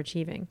yourself and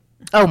overachieving?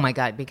 Oh my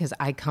God, because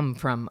I come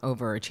from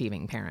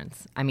overachieving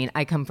parents. I mean,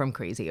 I come from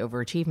crazy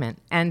overachievement.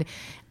 And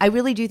I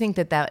really do think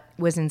that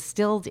was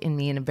instilled in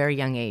me in a very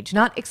young age,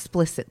 not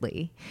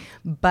explicitly,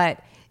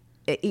 but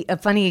a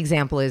funny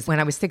example is when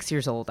I was 6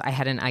 years old, I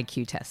had an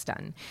IQ test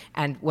done.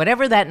 And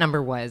whatever that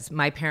number was,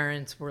 my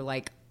parents were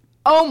like,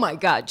 oh my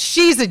God,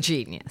 she's a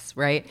genius,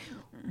 right?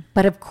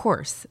 But of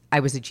course, I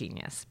was a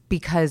genius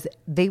because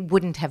they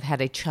wouldn't have had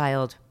a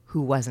child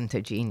who wasn't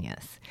a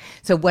genius.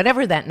 So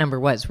whatever that number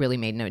was really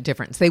made no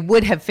difference. They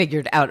would have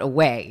figured out a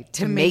way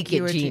to make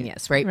you it a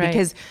genius, right? Right.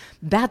 Because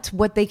that's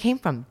what they came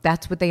from.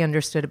 That's what they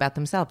understood about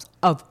themselves.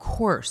 Of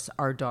course,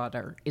 our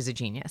daughter is a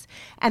genius.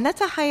 And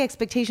that's a high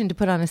expectation to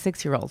put on a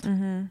 6-year-old.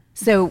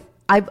 So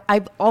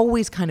I've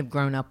always kind of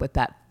grown up with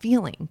that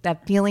feeling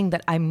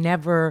that I'm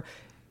never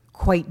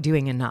quite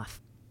doing enough.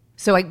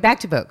 So back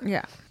to Vogue.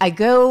 Yeah. I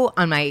go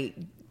on my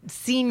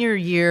senior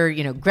year,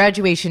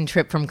 graduation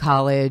trip from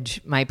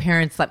college. My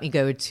parents let me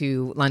go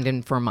to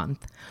London for a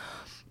month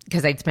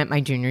because I'd spent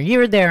my junior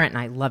year there and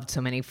I loved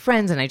so many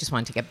friends and I just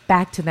wanted to get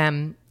back to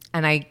them.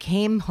 And I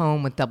came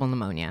home with double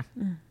pneumonia,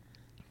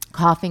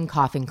 coughing,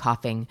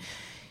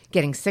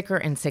 getting sicker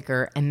and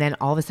sicker. And then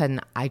all of a sudden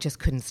I just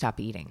couldn't stop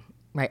eating,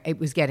 right? It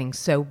was getting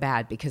so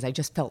bad because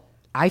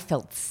I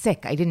felt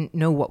sick. I didn't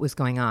know what was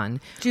going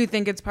on. Do you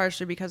think it's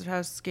partially because of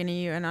how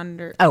skinny you and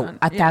under? Oh,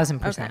 yeah.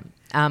 1,000%.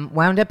 Okay.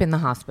 Wound up in the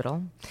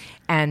hospital.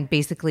 And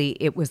basically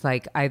it was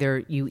like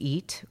either you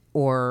eat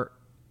or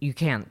you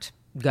can't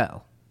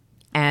go.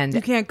 And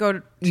You can't go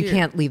to you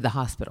can't leave the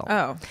hospital.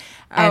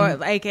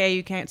 AKA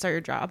you can't start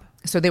your job.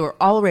 So they were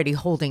already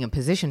holding a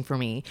position for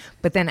me.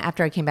 But then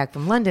after I came back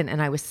from London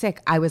and I was sick,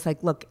 I was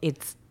like, look,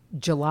 it's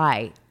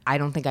July. I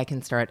don't think I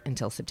can start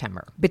until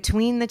September.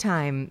 Between the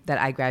time that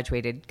I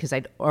graduated, because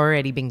I'd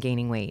already been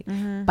gaining weight,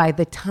 by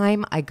the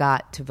time I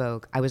got to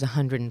Vogue, I was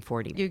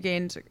 140. You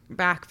gained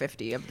back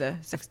 50 of the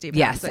 60 pounds.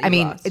 Yes, that I you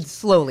mean, lost. it's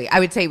slowly.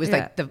 I would say it was Yeah.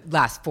 like the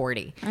last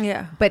 40.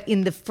 Yeah. But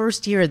in the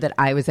first year that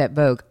I was at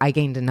Vogue, I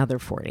gained another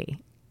 40.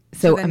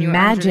 So then you were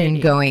imagine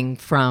 180. going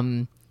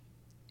from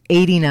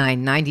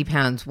 89, 90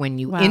 pounds when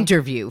you Wow.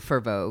 interview for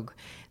Vogue,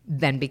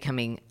 then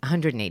becoming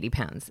 180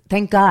 pounds.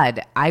 Thank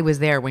God I was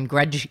there when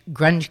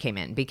grunge came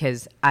in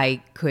because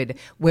I could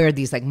wear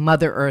these like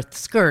Mother Earth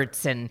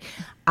skirts and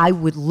I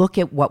would look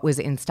at what was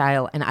in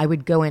style and I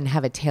would go and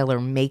have a tailor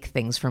make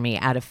things for me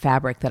out of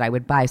fabric that I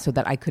would buy so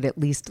that I could at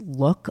least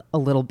look a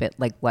little bit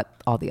like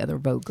what all the other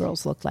Vogue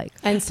girls looked like.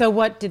 And so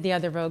what did the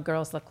other Vogue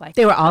girls look like?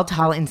 They were all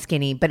tall and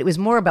skinny, but it was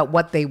more about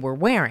what they were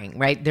wearing,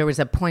 right? There was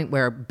a point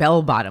where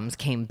bell bottoms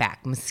came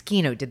back.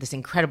 Moschino did this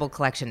incredible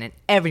collection and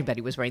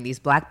everybody was wearing these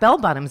black bell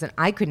bottoms and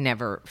I could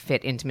never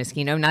fit into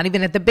Moschino, not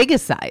even at the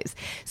biggest size.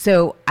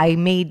 So I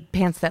made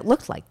pants that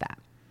looked like that.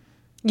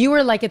 You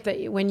were like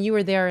when you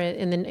were there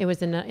it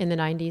was in the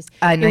 90s.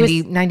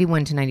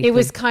 91 to 93. It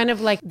was kind of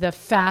like the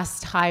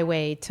fast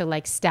highway to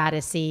like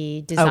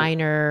statusy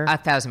designer.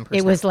 1,000%.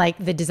 It was like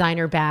the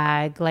designer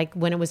bag, like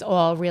when it was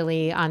all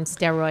really on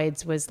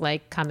steroids was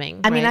like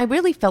coming. I mean, I right?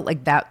 really felt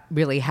like that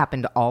really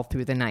happened all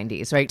through the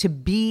 90s, right? To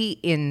be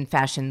in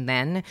fashion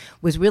then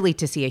was really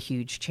to see a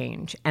huge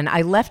change. And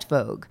I left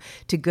Vogue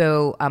to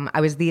go,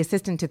 I was the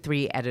assistant to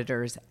 3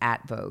 editors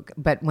at Vogue.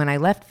 But when I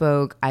left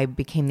Vogue, I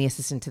became the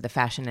assistant to the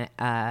fashion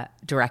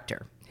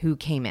director who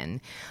came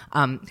in,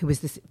 who was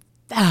this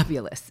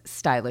fabulous,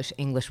 stylish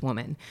English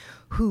woman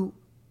who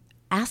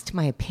asked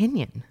my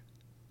opinion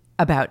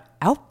about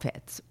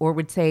outfits or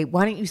would say,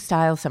 why don't you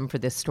style some for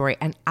this story?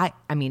 And I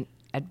mean,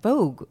 at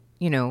Vogue,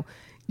 you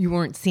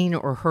weren't seen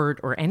or heard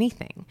or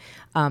anything.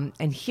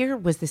 And here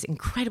was this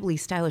incredibly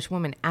stylish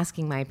woman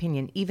asking my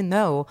opinion, even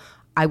though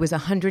I was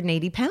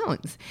 180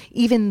 pounds,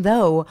 even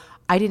though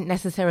I didn't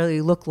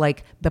necessarily look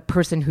like the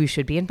person who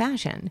should be in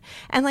fashion.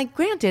 And like,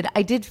 granted,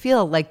 I did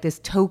feel like this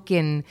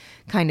token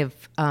kind of,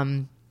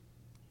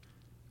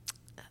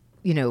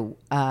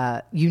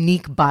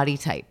 unique body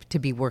type to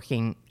be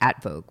working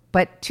at Vogue.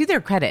 But to their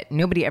credit,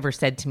 nobody ever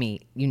said to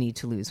me, you need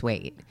to lose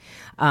weight.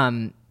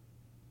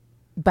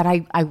 But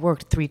I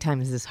worked 3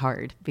 times as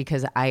hard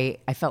because I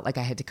felt like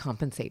I had to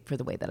compensate for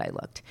the way that I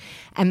looked.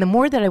 And the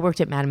more that I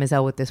worked at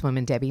Mademoiselle with this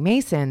woman, Debbie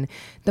Mason,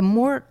 the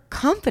more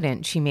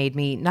confident she made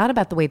me, not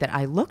about the way that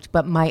I looked,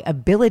 but my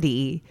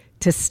ability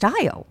to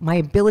style, my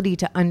ability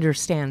to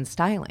understand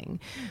styling.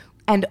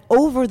 And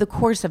over the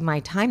course of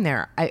my time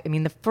there, I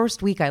mean, the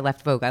first week I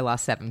left Vogue, I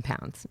lost 7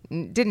 pounds.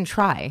 Didn't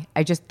try.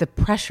 The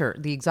pressure,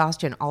 the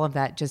exhaustion, all of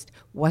that just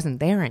wasn't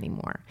there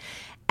anymore.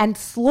 And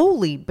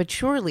slowly but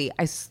surely,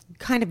 I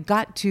kind of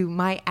got to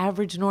my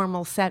average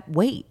normal set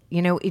weight.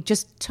 It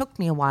just took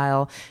me a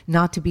while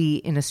not to be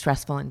in a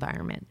stressful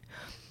environment.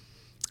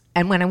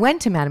 And when I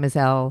went to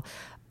Mademoiselle,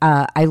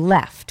 I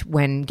left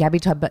when Gabby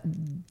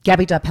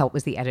Doppelt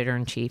was the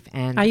editor-in-chief.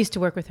 And I used to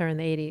work with her in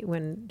the 80s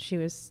when she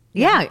was...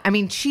 Yeah, I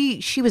mean,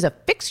 she was a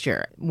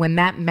fixture. When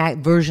that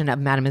version of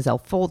Mademoiselle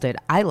folded,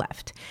 I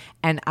left.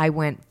 And I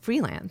went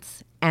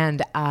freelance.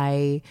 And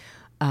I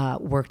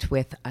worked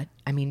with,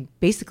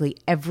 basically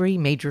every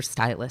major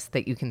stylist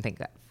that you can think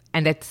of.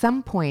 And at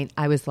some point,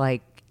 I was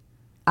like,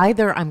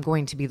 either I'm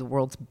going to be the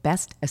world's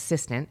best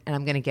assistant, and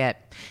I'm going to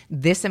get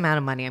this amount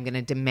of money, I'm going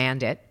to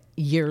demand it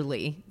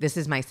yearly, this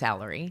is my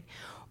salary,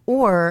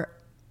 or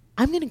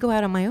I'm going to go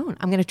out on my own.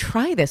 I'm going to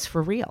try this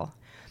for real.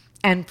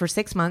 And for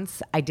 6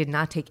 months, I did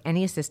not take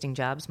any assisting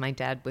jobs. My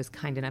dad was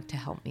kind enough to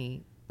help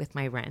me with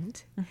my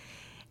rent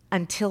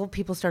until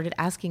people started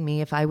asking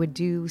me if I would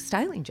do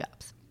styling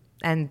jobs.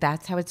 And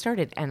that's how it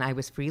started. And I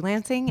was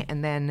freelancing,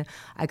 and then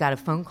I got a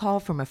phone call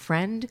from a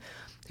friend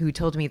who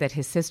told me that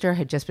his sister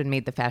had just been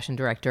made the fashion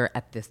director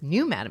at this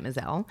new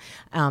Mademoiselle,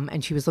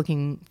 and she was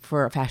looking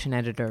for a fashion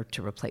editor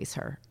to replace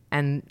her.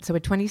 And so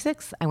at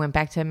 26, I went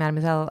back to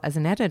Mademoiselle as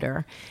an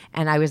editor,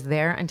 and I was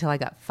there until I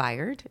got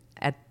fired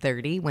at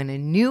 30 when a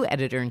new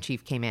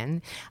editor-in-chief came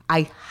in.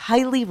 I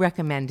highly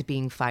recommend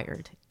being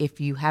fired.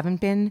 If you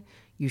haven't been,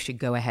 you should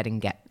go ahead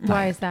and get fired.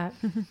 Why is that?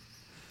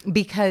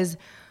 Because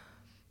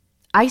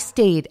I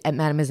stayed at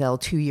Mademoiselle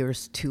 2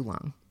 years too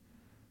long.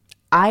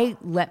 I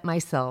let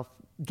myself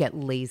get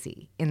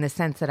lazy in the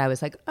sense that I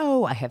was like,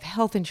 oh, I have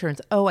health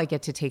insurance. Oh, I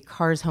get to take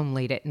cars home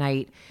late at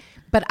night.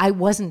 But I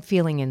wasn't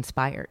feeling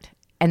inspired.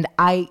 And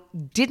I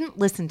didn't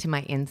listen to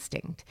my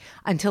instinct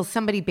until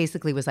somebody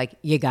basically was like,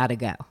 you gotta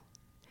go.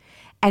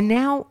 And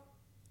now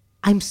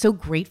I'm so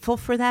grateful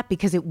for that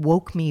because it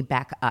woke me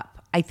back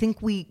up. I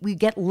think we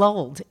get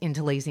lulled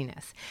into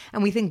laziness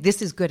and we think this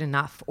is good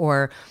enough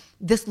or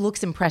this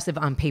looks impressive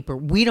on paper.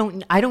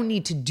 I don't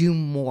need to do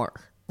more.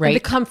 Right. And the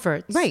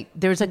comforts. Right.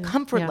 There's a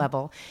comfort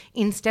level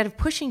instead of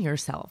pushing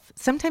yourself.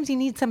 Sometimes you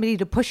need somebody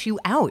to push you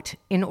out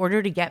in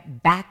order to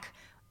get back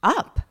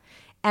up.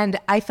 And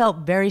I felt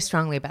very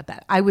strongly about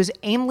that. I was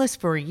aimless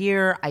for a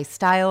year. I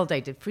styled, I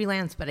did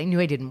freelance, but I knew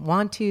I didn't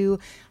want to.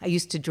 I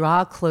used to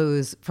draw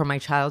clothes from my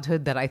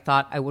childhood that I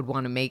thought I would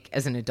want to make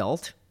as an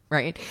adult.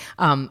 Right.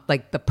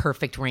 Like the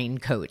perfect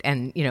raincoat.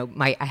 And,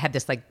 I had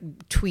this like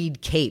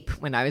tweed cape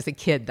when I was a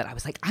kid that I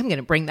was like, I'm going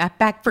to bring that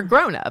back for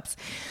grownups.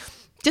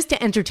 Just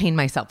to entertain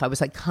myself. I was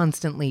like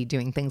constantly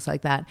doing things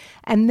like that.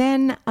 And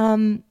then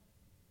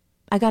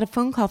I got a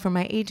phone call from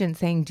my agent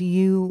saying,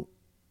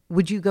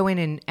 would you go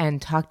in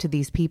and talk to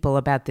these people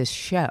about this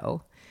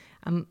show?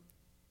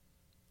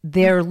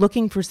 They're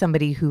looking for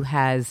somebody who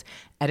has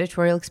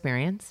editorial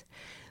experience,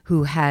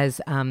 who has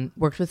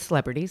worked with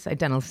celebrities. I've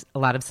done a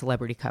lot of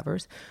celebrity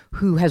covers,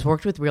 who has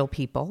worked with real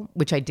people,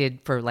 which I did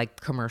for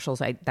like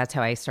commercials. That's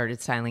how I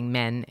started styling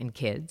men and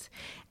kids,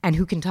 and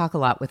who can talk a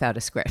lot without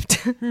a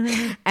script.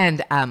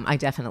 And I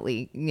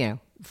definitely,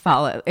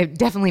 it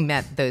definitely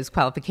met those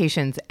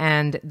qualifications.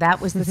 And that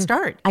was the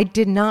start. I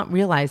did not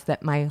realize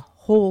that my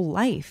whole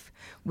life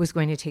was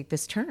going to take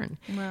this turn.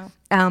 Wow.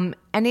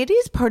 And it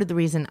is part of the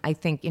reason I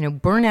think,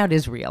 burnout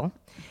is real.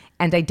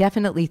 And I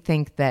definitely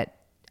think that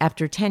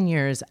after 10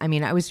 years,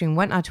 I was doing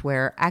What Not to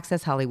Wear,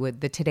 Access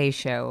Hollywood, The Today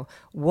Show,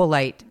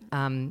 Woolite,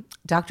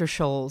 Dr.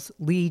 Scholl's,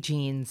 Lee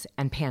Jeans,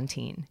 and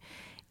Pantene.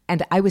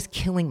 And I was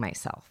killing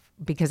myself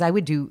because I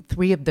would do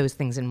 3 of those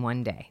things in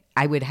one day.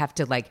 I would have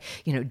to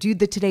do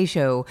the Today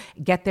Show,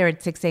 get there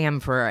at 6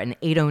 a.m. for an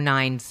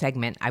 8:09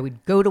 segment. I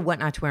would go to What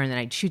Not to Wear, and then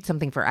I'd shoot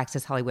something for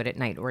Access Hollywood at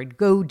night, or I'd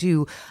go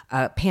do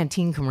a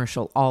Pantene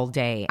commercial all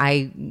day.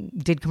 I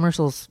did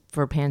commercials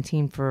for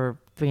Pantene for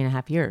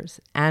 3.5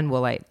 years, and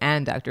Woolite,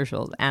 and Dr.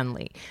 Scholl's, and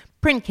Lee.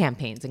 Print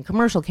campaigns and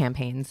commercial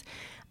campaigns.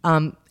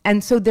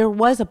 And so there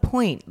was a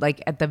point,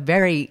 like at the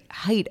very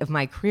height of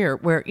my career,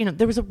 where,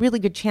 there was a really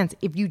good chance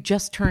if you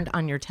just turned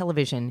on your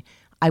television,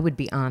 I would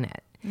be on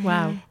it.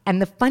 Wow.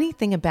 And the funny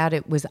thing about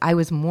it was I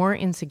was more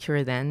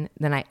insecure then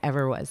than I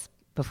ever was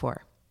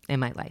before in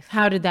my life.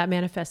 How did that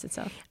manifest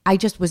itself? I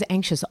just was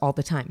anxious all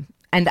the time.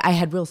 And I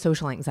had real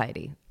social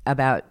anxiety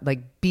about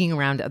like being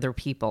around other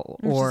people.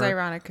 Which is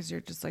ironic because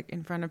you're just like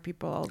in front of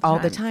people all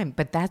the time.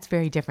 But that's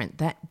very different.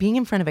 That being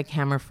in front of a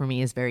camera for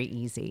me is very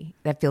easy.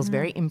 That feels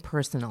very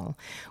impersonal.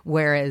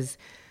 Whereas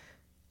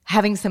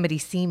having somebody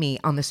see me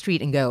on the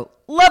street and go,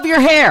 love your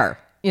hair.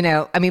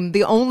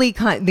 The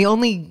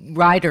only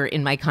rider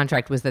in my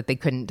contract was that they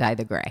couldn't dye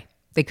the gray.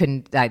 They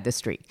couldn't dye the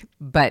streak.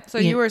 But so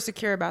you were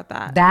secure about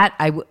that.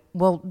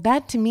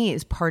 That to me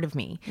is part of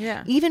me.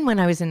 Yeah. Even when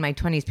I was in my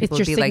 20s, people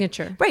would be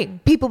signature. like,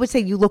 right. People would say,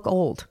 you look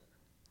old.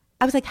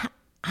 I was like,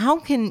 how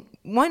can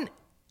one,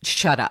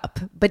 shut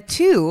up. But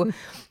 2,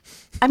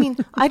 I mean,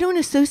 I don't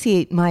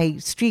associate my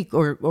streak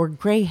or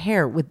gray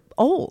hair with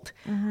old.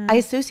 I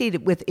associate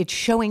it with it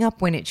showing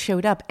up when it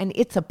showed up, and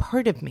it's a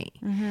part of me.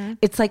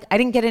 It's like I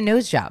didn't get a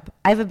nose job.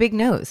 I have a big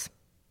nose.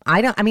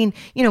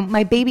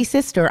 My baby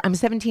sister, I'm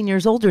 17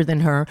 years older than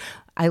her.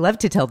 I love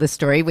to tell this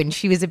story. When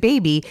she was a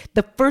baby,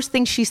 the first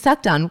thing she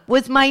sucked on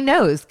was my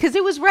nose because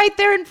it was right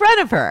there in front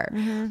of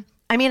her.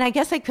 I mean, I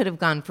guess I could have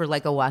gone for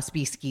like a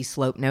waspy ski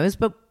slope nose,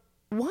 but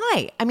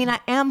why? I mean, I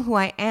am who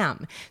I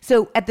am.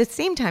 So at the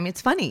same time, it's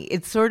funny.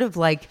 It's sort of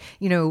like,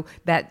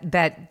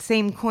 that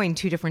same coin,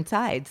 two different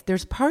sides.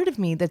 There's part of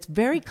me that's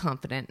very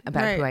confident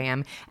about who I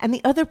am, and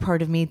the other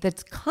part of me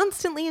that's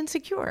constantly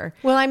insecure.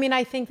 Well, I mean,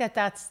 I think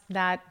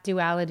that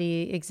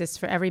duality exists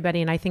for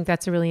everybody. And I think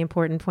that's a really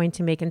important point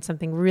to make and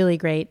something really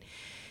great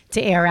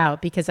to air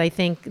out, because I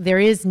think there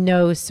is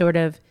no sort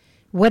of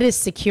what is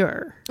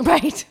secure.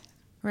 Right.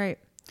 Right.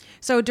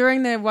 So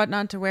during the what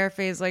not to wear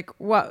phase, like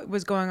what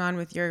was going on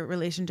with your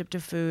relationship to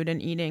food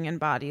and eating and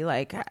body?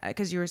 Like,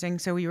 because you were saying,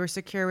 so you were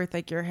secure with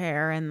like your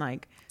hair and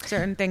like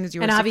certain things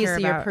you were and secure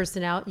obviously about. your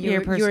personality,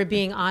 you were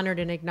being honored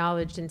and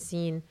acknowledged and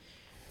seen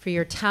for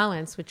your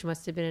talents, which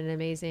must have been an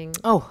amazing.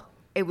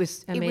 It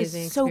was so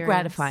experience.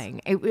 gratifying.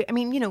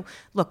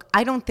 Look,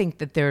 I don't think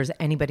that there's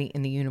anybody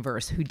in the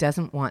universe who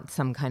doesn't want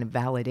some kind of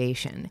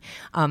validation.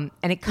 And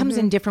it comes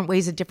in different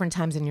ways at different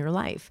times in your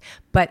life.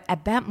 But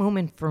at that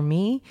moment for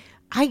me,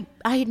 I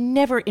had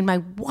never in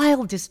my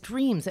wildest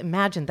dreams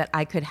imagined that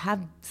I could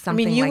have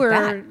something like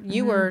that.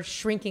 You were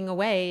shrinking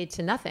away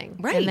to nothing.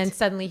 Right. And then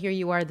suddenly here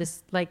you are,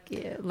 this like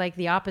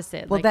the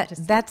opposite. Well,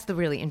 that's the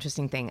really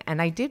interesting thing.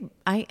 And I think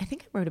I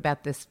wrote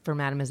about this for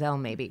Mademoiselle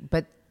maybe,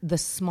 but the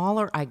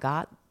smaller I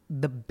got,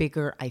 the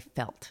bigger I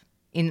felt.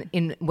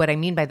 In what I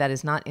mean by that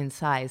is not in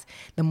size,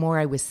 the more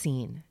I was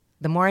seen.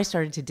 The more I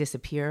started to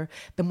disappear,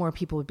 the more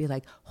people would be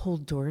like,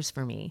 hold doors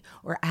for me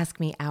or ask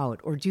me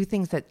out or do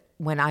things that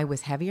when I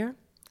was heavier,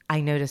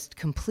 I noticed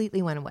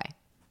completely went away.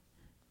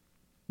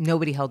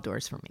 Nobody held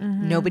doors for me.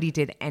 Nobody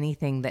did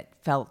anything that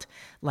felt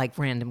like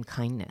random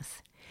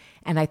kindness.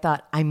 And I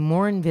thought, I'm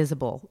more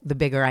invisible the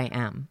bigger I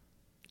am.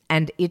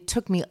 And it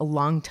took me a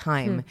long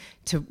time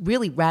to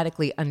really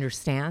radically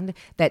understand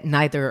that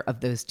neither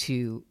of those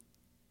two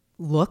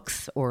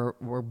looks or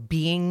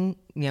being,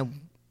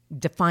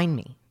 define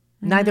me.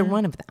 Neither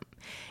one of them.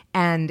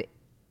 And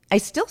I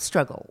still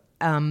struggle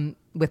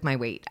with my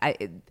weight.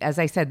 As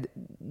I said,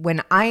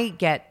 when I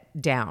get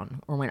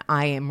down or when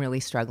I am really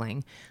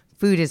struggling,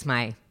 food is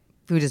my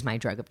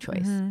drug of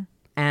choice.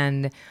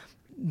 And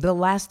the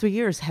last 3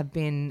 years have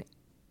been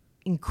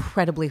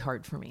incredibly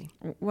hard for me.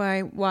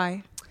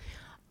 Why?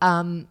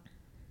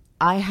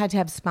 I had to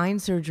have spine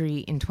surgery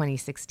in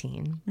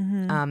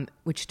 2016,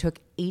 which took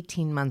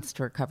 18 months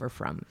to recover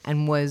from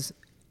and was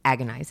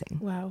agonizing.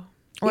 Wow.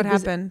 What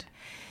happened?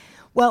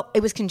 Well,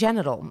 it was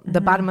congenital.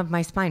 The bottom of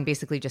my spine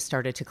basically just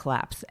started to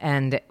collapse,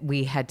 and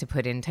we had to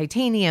put in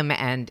titanium,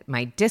 and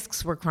my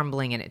discs were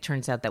crumbling, and it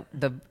turns out that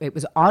it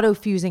was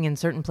auto-fusing in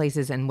certain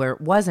places, and where it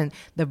wasn't,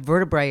 the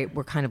vertebrae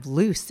were kind of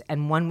loose,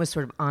 and one was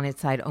sort of on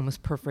its side,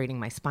 almost perforating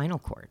my spinal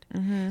cord.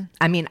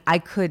 I mean, I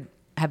could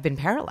have been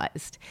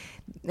paralyzed.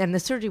 And the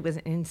surgery was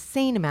an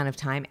insane amount of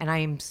time, and I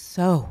am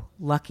so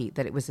lucky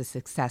that it was a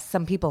success.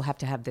 Some people have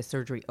to have this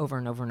surgery over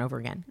and over and over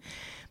again.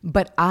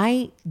 But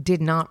I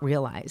did not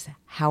realize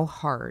how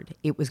hard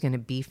it was going to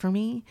be for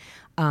me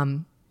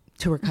to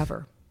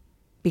recover.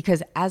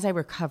 Because as I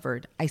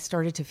recovered, I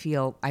started to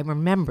feel, I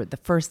remembered the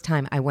first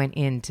time I went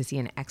in to see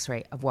an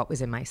x-ray of what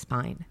was in my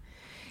spine.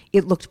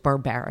 It looked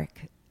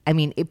barbaric. I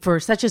mean, for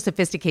such a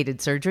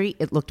sophisticated surgery,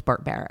 it looked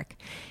barbaric.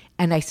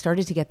 And I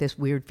started to get this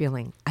weird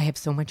feeling. I have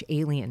so much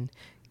alien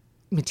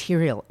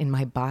material in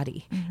my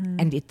body.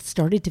 And it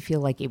started to feel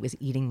like it was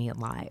eating me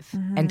alive.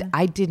 And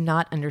I did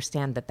not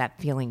understand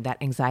that feeling, that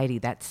anxiety,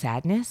 that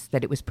sadness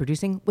that it was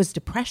producing was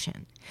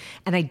depression.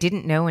 And I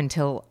didn't know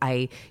until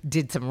I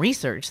did some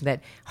research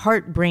that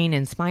heart, brain,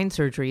 and spine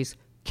surgeries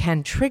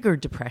can trigger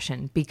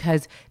depression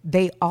because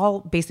they all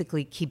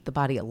basically keep the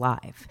body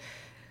alive.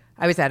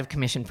 I was out of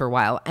commission for a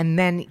while. And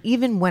then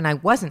even when I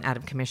wasn't out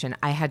of commission,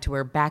 I had to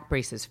wear back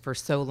braces for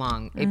so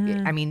long.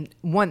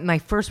 My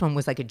first one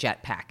was like a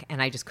jetpack,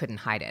 and I just couldn't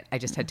hide it. I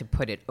just had to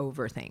put it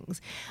over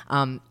things.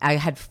 I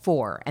had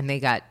 4, and they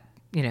got,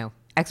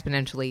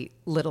 exponentially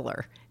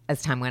littler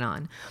as time went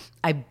on.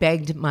 I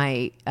begged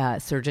my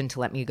surgeon to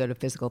let me go to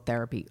physical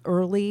therapy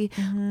early.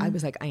 I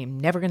was like, I am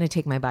never going to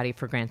take my body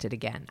for granted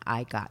again.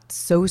 I got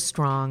so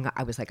strong.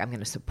 I was like, I'm going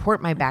to support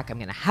my back. I'm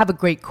going to have a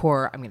great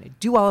core. I'm going to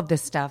do all of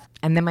this stuff.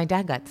 And then my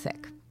dad got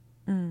sick.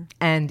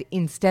 And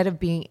instead of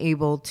being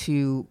able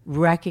to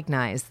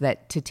recognize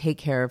that to take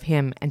care of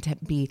him and to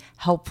be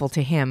helpful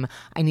to him,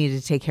 I needed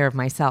to take care of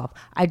myself,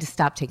 I just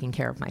stopped taking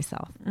care of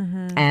myself.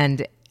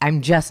 And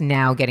I'm just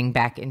now getting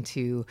back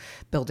into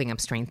building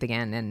up strength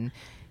again and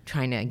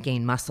trying to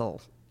gain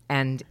muscle.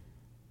 And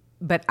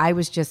But I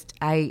was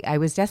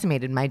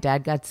decimated. My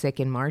dad got sick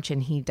in March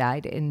and he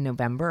died in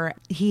November.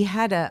 He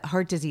had a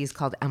heart disease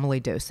called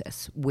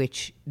amyloidosis,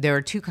 which there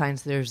are two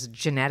kinds. There's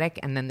genetic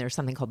and then there's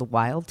something called the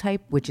wild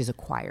type, which is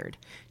acquired.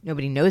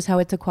 Nobody knows how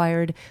it's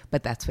acquired,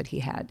 but that's what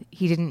he had.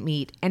 He didn't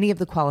meet any of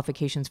the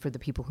qualifications for the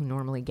people who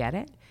normally get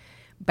it,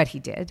 but he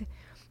did.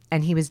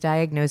 And he was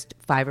diagnosed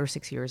 5 or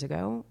 6 years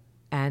ago.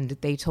 And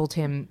they told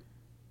him,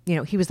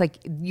 he was like,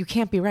 you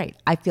can't be right.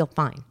 I feel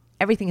fine.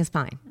 Everything is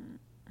fine.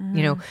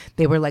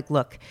 They were like,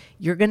 look,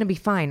 you're going to be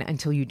fine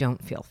until you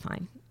don't feel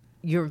fine.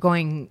 You're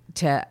going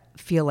to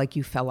feel like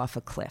you fell off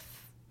a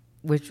cliff,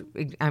 which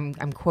I'm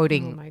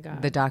quoting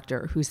the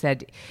doctor who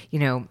said,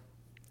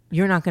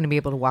 you're not going to be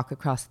able to walk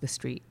across the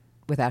street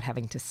without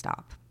having to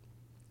stop.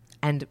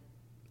 And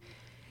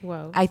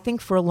whoa. I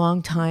think for a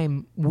long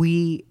time,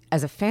 we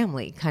as a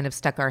family kind of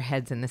stuck our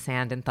heads in the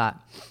sand and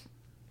thought,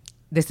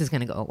 this is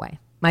going to go away.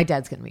 My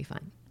dad's going to be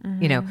fine.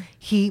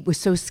 He was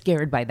so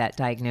scared by that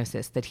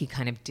diagnosis that he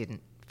kind of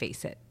didn't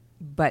face it.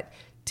 But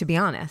to be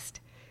honest,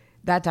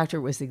 that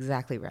doctor was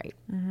exactly right.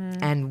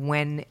 And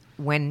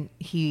when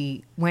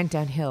he went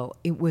downhill,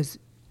 it was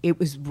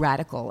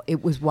radical.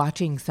 It was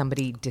watching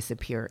somebody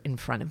disappear in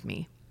front of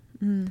me.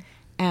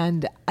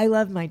 And I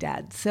love my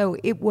dad. So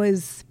it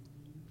was,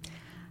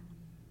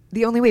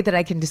 the only way that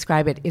I can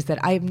describe it is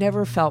that I've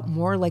never felt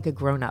more like a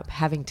grown-up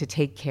having to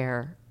take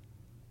care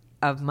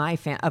of my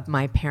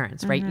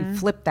parents, right? You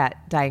flip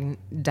that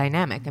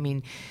dynamic. I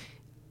mean,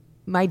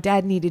 my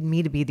dad needed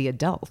me to be the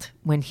adult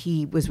when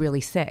he was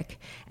really sick.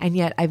 And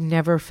yet I've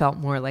never felt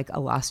more like a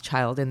lost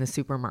child in the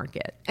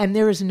supermarket. And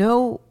there is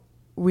no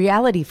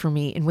reality for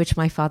me in which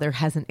my father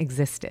hasn't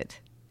existed.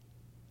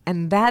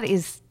 And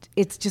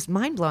it's just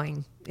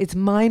mind-blowing. It's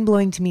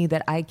mind-blowing to me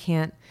that I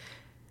can't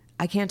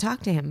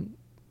talk to him.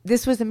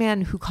 This was a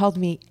man who called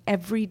me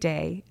every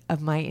day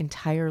of my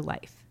entire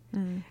life.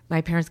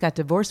 My parents got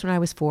divorced when I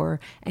was 4,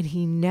 and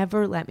he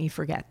never let me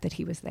forget that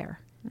he was there.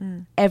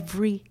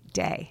 Every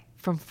day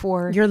from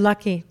 4 You're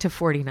lucky. to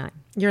 49.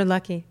 You're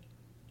lucky.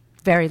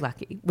 Very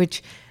lucky,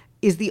 which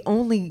is the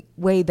only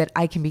way that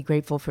I can be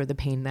grateful for the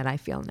pain that I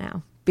feel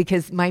now.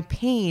 Because my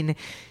pain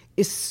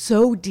is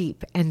so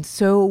deep and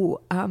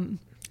so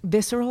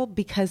visceral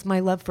because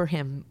my love for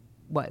him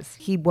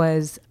he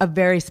was a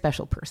very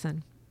special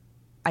person.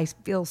 I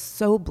feel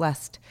so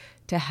blessed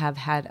to have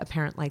had a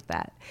parent like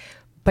that.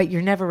 But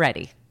you're never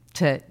ready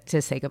to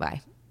say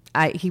goodbye.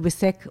 He was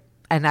sick,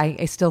 and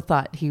I still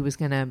thought he was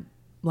going to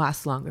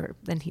last longer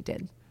than he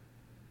did.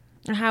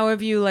 How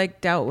have you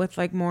dealt with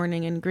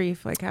mourning and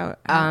grief?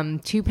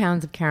 2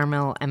 pounds of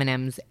caramel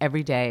M&Ms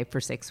every day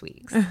for 6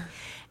 weeks.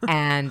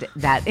 And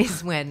that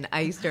is when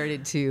I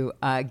started to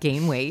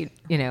gain weight,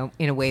 in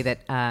a way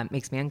that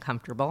makes me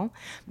uncomfortable.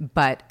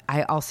 But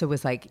I also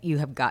was like, you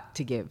have got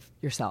to give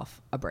yourself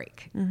a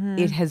break.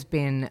 It has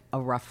been a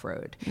rough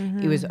road.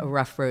 It was a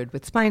rough road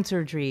with spine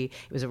surgery.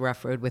 It was a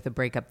rough road with a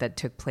breakup that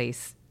took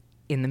place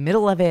in the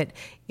middle of it.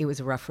 It was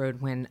a rough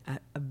road when a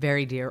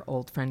very dear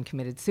old friend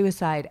committed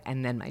suicide,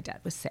 and then my dad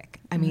was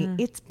sick. I mean,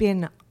 it's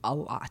been a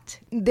lot.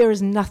 There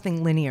is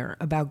nothing linear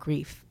about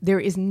grief. There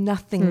is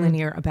nothing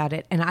linear about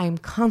it, and I am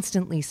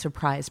constantly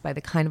surprised by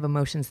the kind of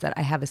emotions that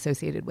I have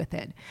associated with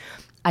it.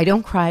 I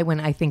don't cry when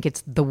I think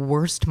it's the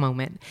worst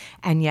moment,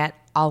 and yet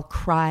I'll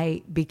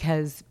cry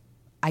because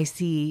I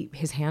see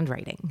his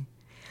handwriting,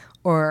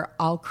 or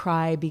I'll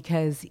cry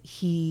because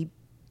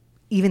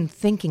even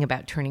thinking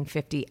about turning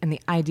 50 and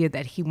the idea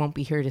that he won't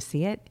be here to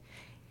see it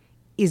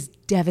is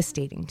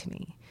devastating to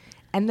me.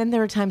 And then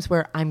there are times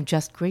where I'm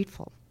just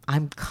grateful.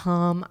 I'm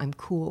calm, I'm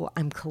cool,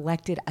 I'm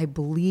collected. I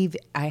believe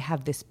I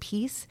have this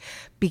peace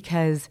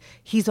because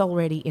he's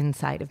already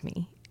inside of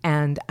me.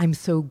 And I'm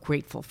so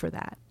grateful for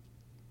that.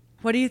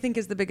 What do you think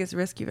is the biggest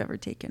risk you've ever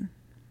taken?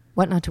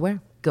 What not to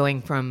wear?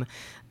 Going from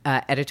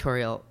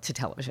editorial to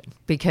television.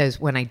 Because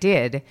when I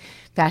did,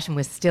 fashion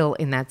was still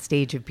in that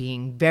stage of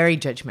being very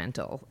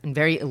judgmental and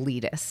very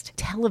elitist.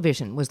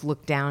 Television was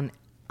looked down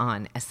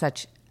on as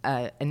such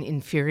an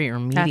inferior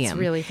medium. That's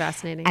really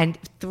fascinating. And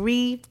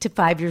 3 to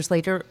 5 years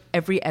later,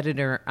 every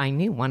editor I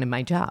knew wanted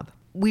my job.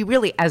 We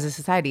really, as a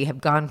society,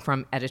 have gone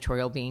from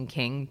editorial being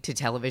king to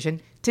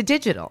television to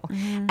digital.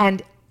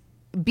 And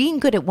being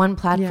good at one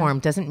platform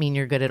doesn't mean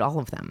you're good at all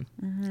of them.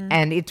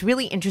 And it's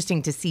really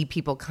interesting to see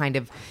people kind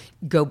of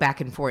go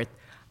back and forth.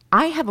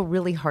 I have a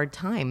really hard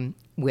time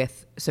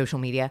with social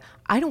media.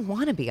 I don't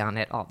want to be on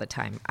it all the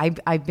time.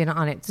 I've been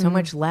on it so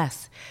much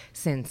less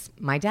since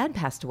my dad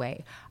passed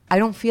away. I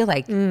don't feel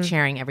like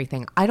sharing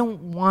everything. I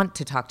don't want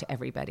to talk to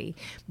everybody.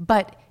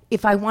 But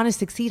if I want to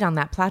succeed on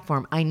that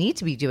platform, I need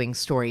to be doing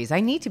stories.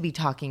 I need to be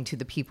talking to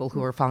the people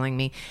who are following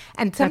me.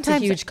 And sometimes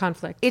that's a huge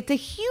conflict. It's a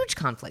huge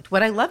conflict.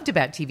 What I loved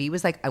about TV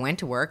was I went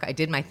to work, I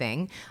did my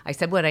thing, I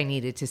said what I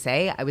needed to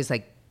say. I was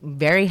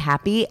very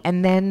happy,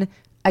 and then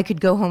I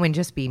could go home and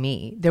just be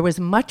me. There was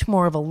much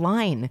more of a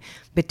line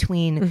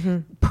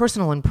between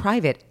personal and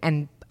private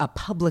and a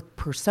public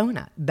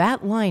persona.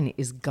 That line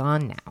is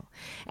gone now.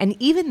 And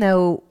even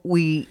though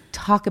we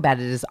talk about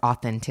it as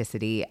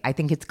authenticity, I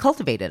think it's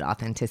cultivated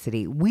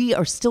authenticity. We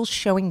are still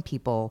showing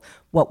people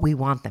what we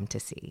want them to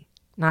see.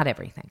 not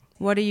everything.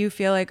 What do you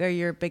feel like are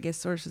your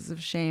biggest sources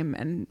of shame,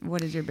 and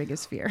what is your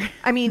biggest fear?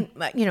 I mean,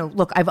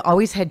 look, I've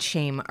always had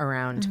shame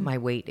around my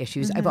weight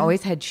issues. I've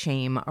always had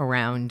shame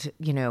around,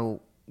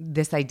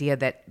 this idea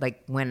that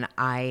like when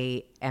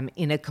I am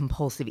in a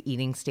compulsive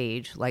eating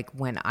stage, like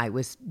when I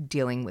was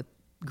dealing with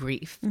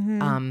grief,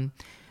 I'm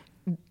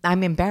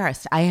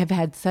embarrassed. I have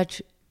had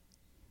such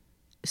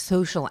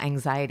social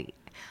anxiety.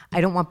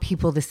 I don't want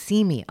people to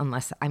see me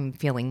unless I'm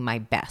feeling my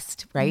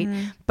best, right?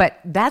 But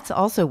that's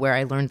also where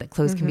I learned that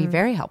clothes can be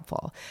very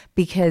helpful,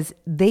 because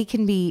they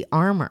can be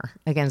armor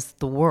against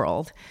the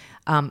world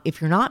if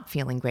you're not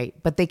feeling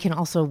great, but they can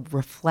also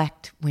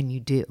reflect when you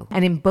do.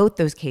 And in both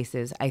those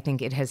cases, I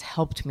think it has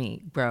helped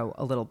me grow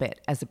a little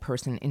bit as a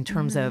person in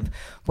terms of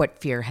what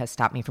fear has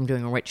stopped me from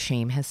doing, or what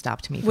shame has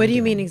stopped me from doing. What do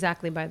you mean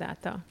exactly by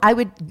that, though? I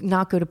would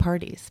not go to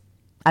parties.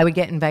 I would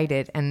get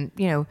invited and,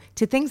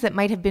 to things that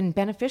might have been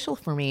beneficial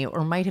for me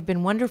or might have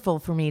been wonderful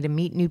for me to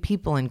meet new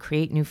people and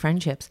create new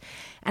friendships.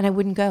 And I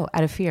wouldn't go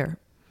out of fear.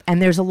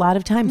 And there's a lot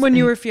of times when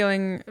you were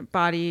feeling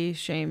body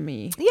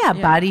shamey. Yeah,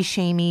 body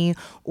shamey,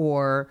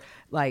 or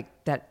like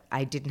that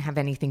I didn't have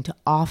anything to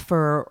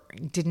offer,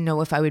 didn't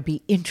know if I would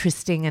be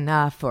interesting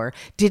enough, or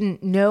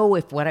didn't know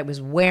if what I was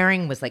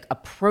wearing was like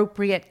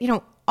appropriate.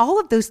 All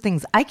of those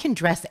things, I can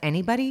dress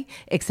anybody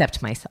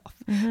except myself,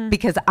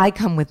 because I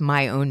come with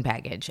my own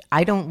baggage.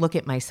 I don't look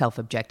at myself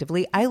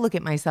objectively. I look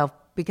at myself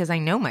because I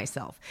know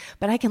myself,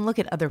 but I can look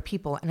at other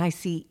people and I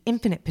see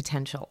infinite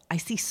potential. I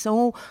see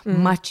so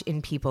much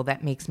in people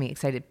that makes me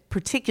excited,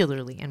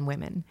 particularly in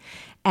women.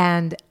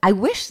 And I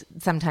wish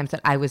sometimes that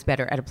I was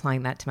better at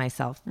applying that to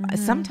myself.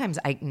 Sometimes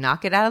I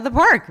knock it out of the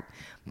park,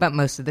 but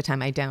most of the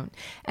time I don't.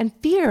 And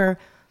fear,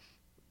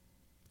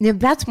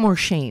 that's more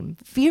shame.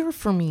 Fear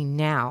for me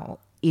now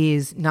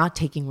is not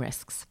taking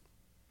risks,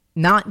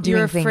 not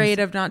doing things. You're afraid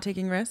of not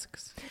taking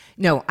risks?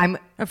 No, I'm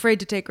afraid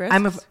to take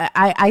risks.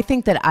 I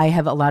think that I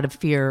have a lot of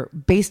fear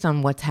based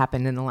on what's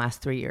happened in the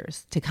last 3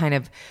 years to kind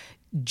of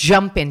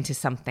jump into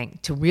something,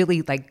 to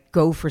really like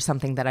go for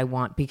something that I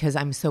want, because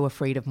I'm so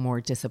afraid of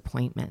more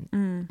disappointment,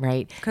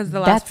 right? Because the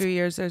last few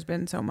years there's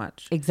been so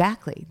much.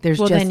 Exactly.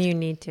 Then you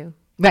need to.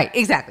 Right,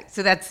 exactly.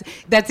 So that's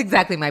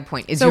exactly my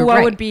point. So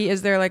what would be,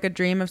 is there like a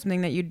dream of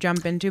something that you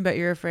jump into but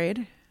you're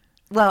afraid?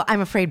 Well,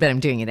 I'm afraid, but I'm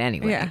doing it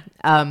anyway.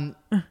 Yeah.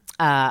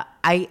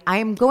 I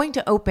am going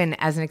to open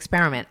as an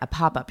experiment a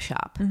pop-up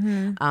shop.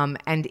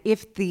 And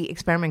if the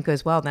experiment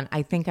goes well, then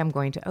I think I'm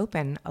going to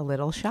open a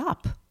little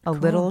shop,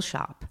 little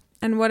shop.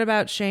 And what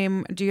about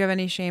shame? Do you have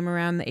any shame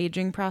around the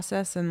aging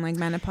process and like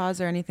menopause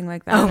or anything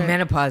like that? Oh,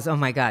 menopause. Oh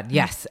my God.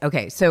 Yes.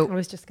 Okay. So I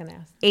was just going to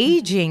ask.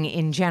 Aging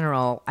in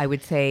general, I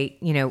would say,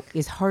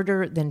 is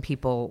harder than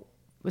people,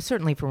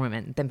 certainly for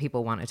women, than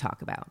people want to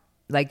talk about.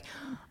 Like,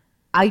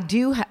 I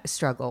do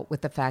struggle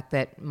with the fact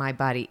that my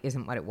body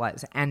isn't what it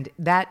was. And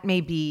that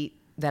may be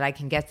that I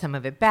can get some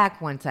of it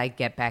back once I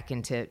get back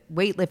into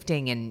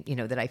weightlifting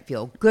and, that I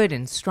feel good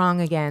and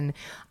strong again.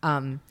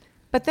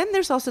 But then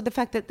there's also the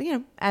fact that,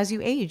 as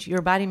you age,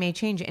 your body may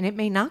change and it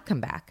may not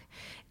come back.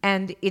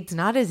 And it's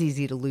not as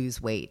easy to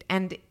lose weight.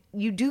 And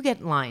you do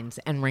get lines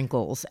and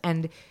wrinkles.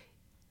 And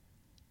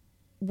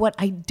what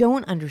I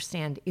don't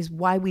understand is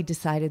why we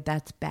decided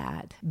that's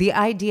bad. The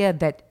idea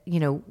that,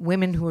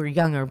 women who are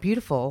young are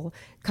beautiful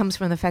comes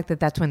from the fact that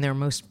that's when they're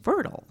most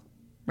fertile,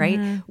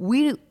 right?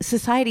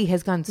 Society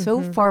has gone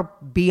so far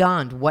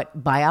beyond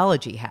what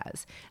biology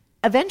has.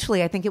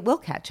 Eventually, I think it will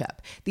catch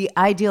up. The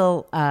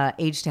ideal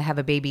age to have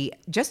a baby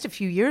just a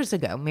few years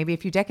ago, maybe a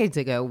few decades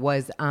ago,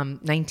 was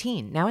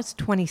 19. Now it's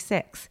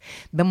 26.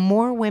 The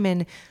more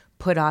women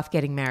put off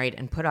getting married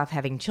and put off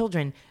having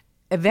children,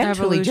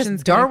 eventually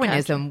just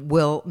Darwinism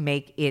will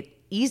make it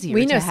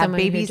easier to have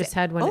babies. Who just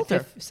had one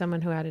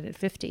someone who had it at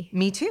 50.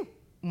 Me too.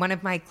 One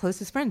of my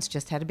closest friends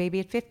just had a baby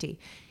at 50.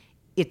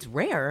 It's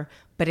rare,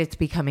 but it's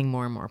becoming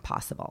more and more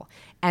possible.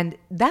 And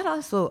that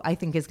also, I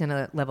think, is going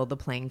to level the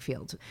playing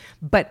field.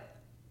 But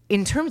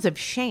in terms of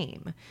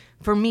shame,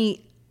 for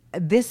me,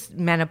 this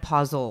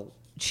menopausal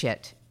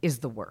shit is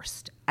the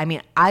worst. I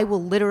mean, I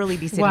will literally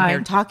be sitting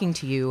here talking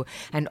to you,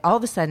 and all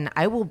of a sudden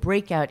I will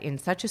break out in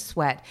such a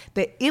sweat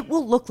that it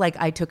will look like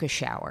I took a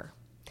shower.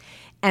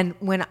 And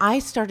when I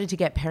started to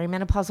get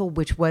perimenopausal,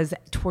 which was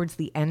towards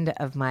the end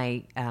of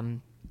my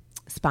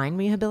spine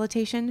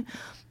rehabilitation,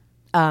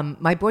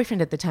 my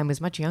boyfriend at the time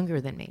was much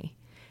younger than me.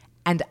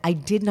 And I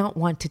did not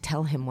want to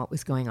tell him what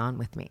was going on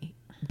with me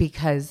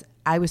because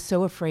I was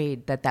so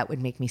afraid that that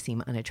would make me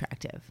seem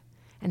unattractive.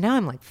 And now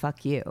I'm like,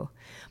 fuck you.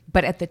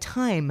 But at the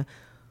time,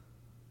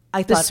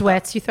 I thought... The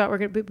sweats you thought were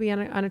going to be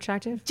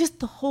unattractive? Just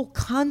the whole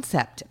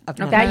concept of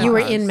menopause. That you were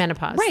in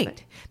menopause.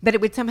 Right. That it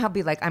would somehow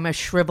be like, I'm a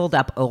shriveled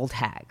up old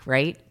hag,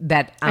 right?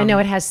 That I know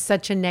it has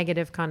such a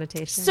negative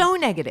connotation. So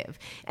negative.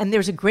 And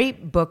there's a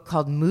great book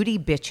called Moody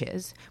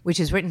Bitches, which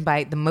is written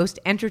by the most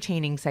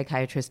entertaining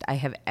psychiatrist I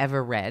have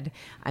ever read.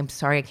 I'm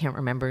sorry I can't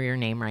remember your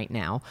name right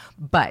now.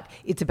 But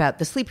it's about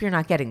the sleep you're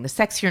not getting, the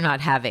sex you're not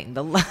having,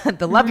 the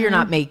love you're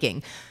not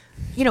making.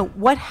 You know,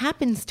 what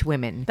happens to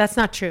women? That's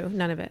not true.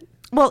 None of it.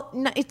 Well,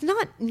 no, it's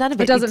not. None of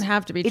it. It doesn't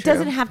have to be It true.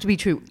 doesn't have to be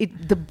true.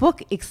 The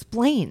book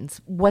explains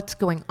what's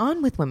going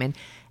on with women,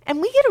 and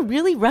we get a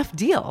really rough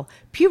deal.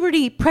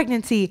 Puberty,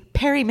 pregnancy,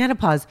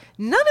 perimenopause.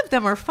 None of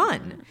them are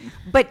fun.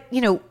 But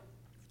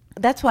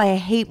that's why I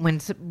hate when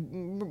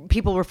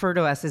people refer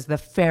to us as the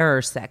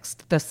fairer sex,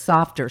 the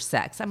softer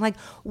sex. I'm like,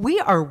 we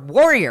are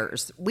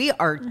warriors. We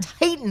are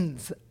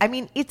titans. I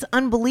mean, it's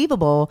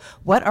unbelievable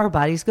what our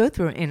bodies go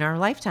through in our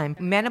lifetime.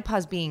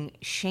 Menopause being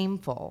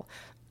shameful,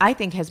 I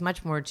think, has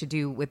much more to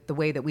do with the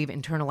way that we've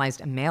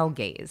internalized a male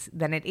gaze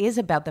than it is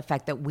about the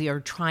fact that we are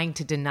trying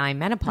to deny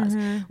menopause.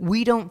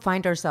 We don't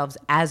find ourselves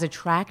as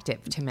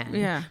attractive to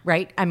men,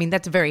 right? I mean,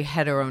 that's a very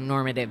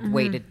heteronormative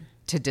way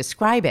to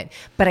describe it.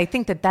 But I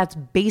think that that's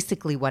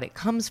basically what it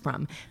comes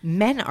from.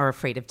 Men are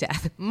afraid of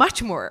death,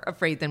 much more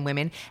afraid than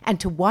women. And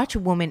to watch a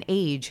woman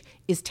age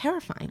is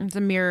terrifying. It's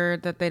a mirror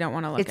that they don't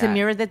want to look at. It's a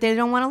mirror that they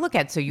don't want to look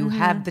at. So you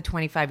have the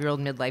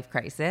 25-year-old midlife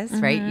crisis,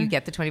 right? You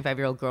get the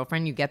 25-year-old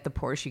girlfriend, you get the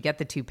Porsche, you get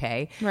the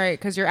toupee. Right,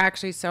 because you're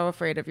actually so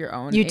afraid of your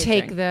own You aging.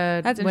 take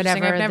the That's interesting.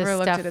 whatever I've never the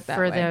looked stuff at it that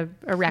for way.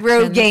 the erection.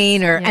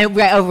 Rogaine or,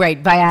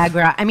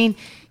 Viagra. I mean,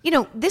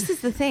 this is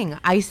the thing.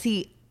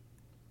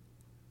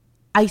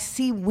 I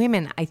see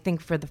women, I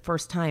think, for the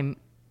first time.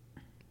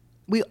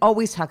 We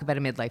always talk about a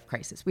midlife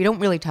crisis. We don't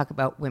really talk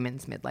about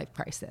women's midlife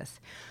crisis.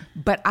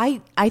 But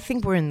I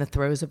think we're in the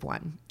throes of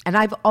one. And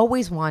I've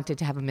always wanted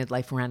to have a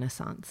midlife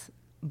renaissance.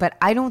 But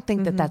I don't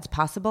think that that's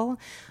possible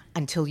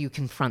until you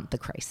confront the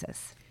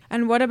crisis.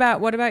 And what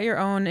about your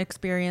own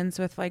experience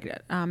with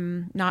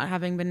not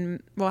having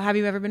been? Well, have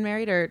you ever been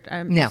married or?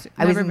 No,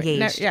 I was never been-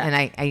 engaged,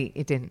 and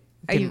it didn't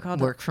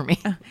work for me.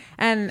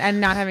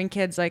 And not having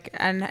kids,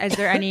 and is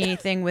there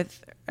anything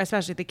with,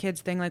 especially the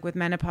kids thing, like with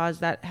menopause,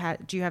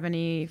 do you have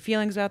any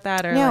feelings about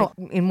that? Or No,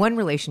 in one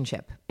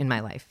relationship in my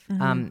life,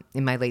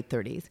 in my late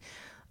 30s,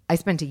 I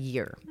spent a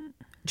year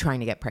trying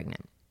to get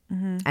pregnant.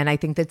 And I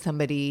think that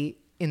somebody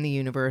in the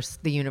universe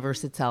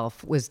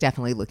itself was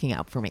definitely looking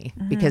out for me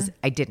because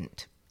I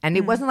didn't. And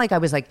it wasn't like I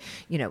was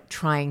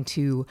trying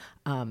to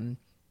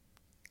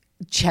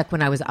check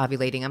when I was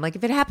ovulating. I'm like,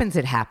 if it happens,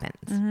 it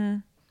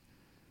happens.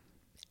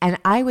 And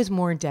I was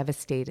more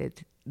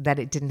devastated that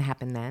it didn't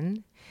happen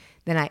then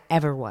than I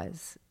ever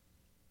was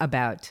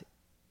about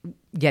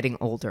getting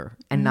older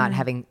and not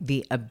having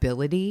the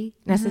ability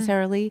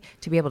necessarily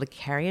to be able to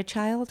carry a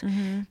child,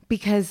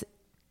 because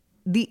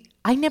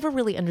I never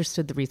really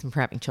understood the reason for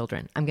having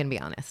children. I'm going to be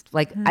honest.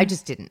 I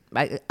just didn't.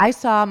 I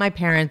saw my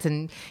parents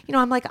and,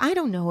 I'm like, I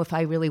don't know if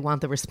I really want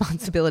the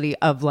responsibility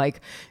of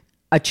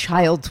a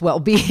child's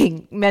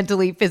well-being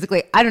mentally,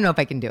 physically. I don't know if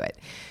I can do it.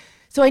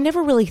 So I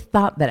never really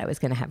thought that I was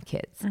going to have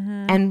kids.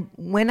 And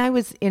when I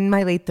was in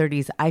my late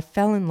 30s, I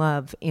fell in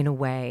love in a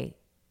way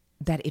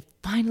that it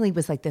finally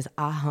was like this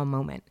aha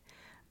moment.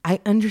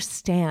 I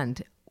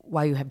understand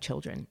why you have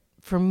children.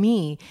 For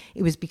me,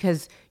 it was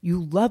because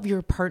you love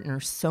your partner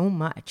so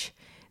much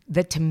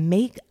that to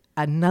make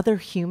another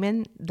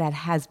human that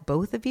has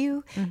both of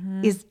you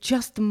is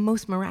just the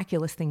most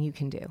miraculous thing you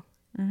can do.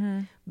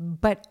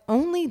 But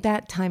only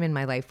that time in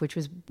my life, which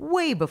was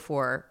way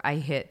before I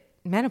hit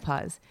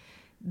menopause,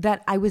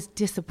 that I was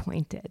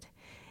disappointed.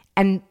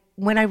 And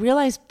when I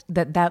realized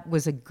that that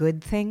was a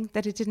good thing,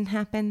 that it didn't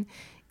happen,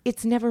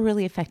 it's never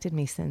really affected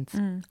me since.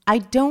 I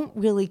don't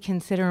really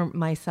consider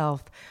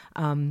myself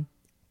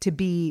to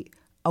be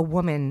a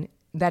woman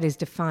that is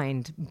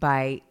defined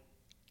by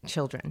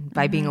children,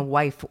 by being a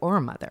wife or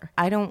a mother.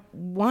 I don't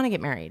want to get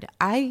married.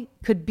 I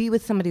could be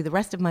with somebody the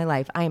rest of my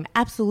life. I am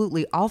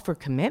absolutely all for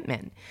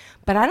commitment,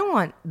 but I don't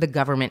want the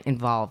government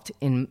involved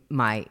in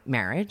my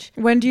marriage.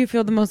 when do you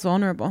feel the most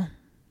vulnerable?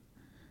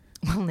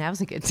 Well, now's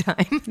a good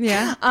time.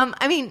 Yeah.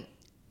 I mean,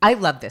 I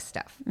love this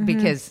stuff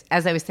because,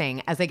 as I was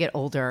saying, as I get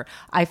older,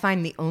 I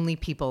find the only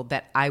people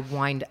that I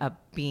wind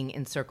up being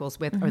in circles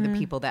with are the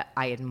people that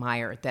I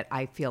admire, that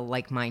I feel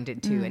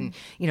like-minded to. And,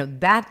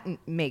 that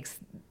makes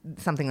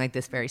something like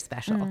this very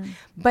special.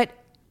 But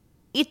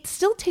it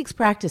still takes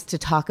practice to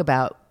talk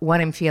about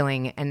what I'm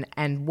feeling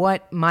and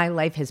what my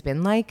life has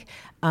been like.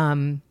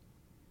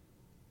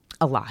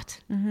 A lot,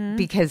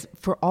 because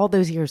for all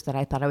those years that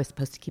I thought I was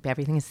supposed to keep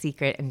everything a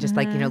secret and just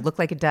look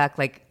like a duck,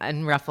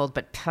 unruffled,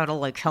 but pedal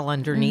like hell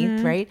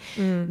underneath, right?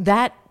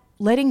 That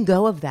letting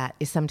go of that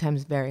is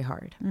sometimes very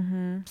hard.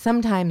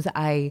 Sometimes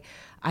I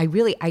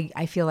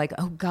feel like,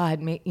 oh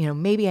God,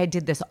 maybe I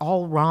did this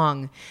all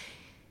wrong.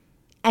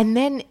 And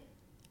then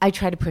I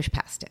try to push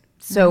past it.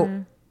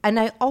 So, and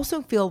I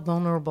also feel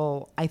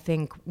vulnerable, I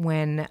think,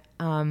 when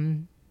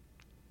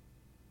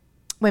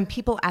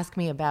people ask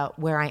me about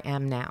where I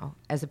am now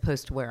as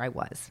opposed to where I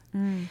was,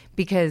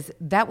 because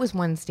that was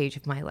one stage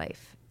of my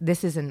life.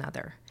 This is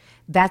another.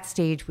 That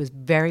stage was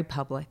very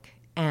public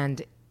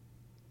and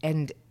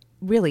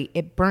really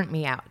it burnt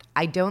me out.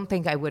 I don't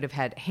think I would have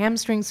had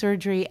hamstring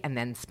surgery and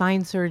then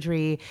spine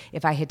surgery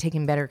if I had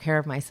taken better care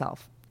of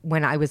myself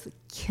when I was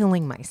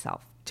killing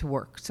myself to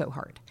work so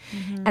hard.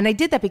 And I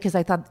did that because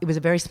I thought it was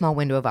a very small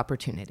window of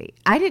opportunity.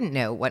 I didn't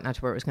know What Not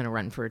to Wear was going to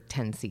run for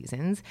 10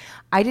 seasons.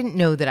 I didn't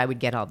know that I would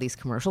get all these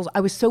commercials.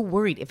 I was so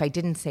worried if I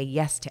didn't say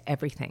yes to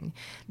everything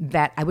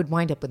that I would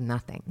wind up with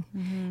nothing.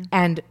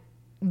 And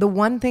the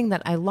one thing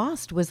that I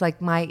lost was like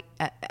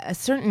a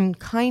certain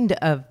kind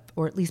of,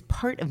 or at least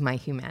part of my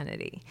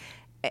humanity.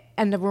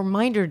 And a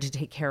reminder to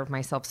take care of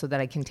myself so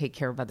that I can take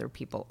care of other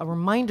people. A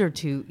reminder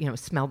to,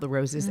 smell the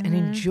roses and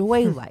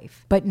enjoy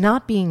life. But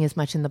not being as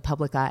much in the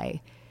public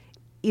eye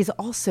is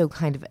also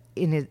kind of,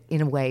 in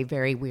a way,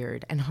 very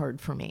weird and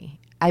hard for me.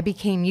 I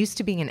became used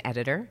to being an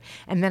editor,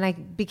 and then I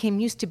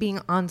became used to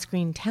being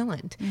on-screen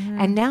talent.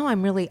 And now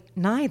I'm really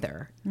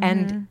neither.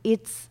 And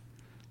it's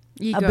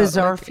ego, a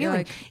bizarre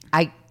feeling.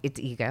 It's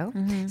ego.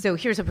 So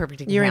here's a perfect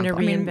example. You're in a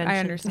reinvention. I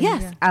understand.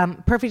 Yes.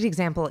 Perfect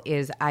example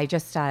is I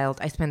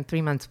spent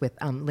 3 months with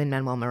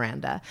Lin-Manuel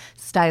Miranda,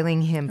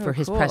 styling him for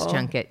his press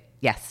junket.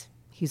 Yes.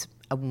 He's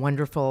a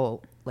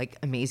wonderful,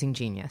 amazing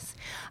genius,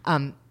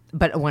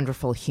 but a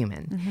wonderful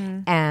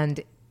human.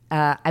 And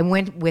I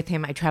went with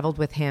him. I traveled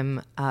with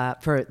him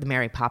for the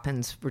Mary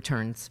Poppins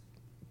Returns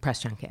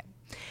press junket.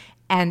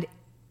 And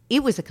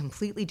it was a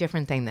completely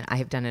different thing that I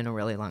have done in a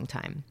really long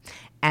time.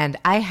 And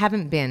I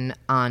haven't been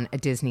on a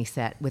Disney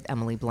set with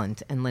Emily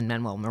Blunt and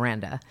Lin-Manuel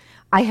Miranda.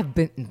 I have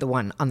been the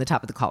one on the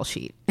top of the call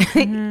sheet.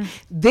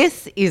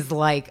 This is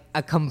like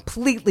a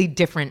completely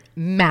different,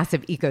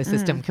 massive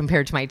ecosystem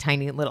compared to my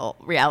tiny little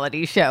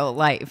reality show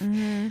life.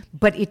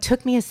 But it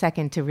took me a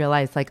second to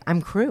realize,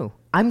 I'm crew.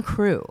 I'm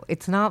crew.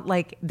 It's not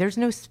like there's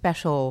no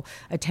special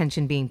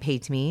attention being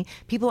paid to me.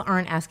 People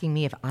aren't asking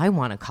me if I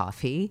want a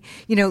coffee.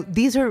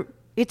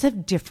 It's a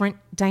different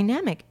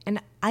dynamic.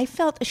 And I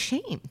felt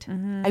ashamed.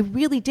 I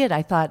really did.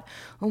 I thought,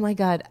 oh my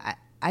God,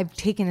 I've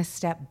taken a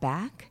step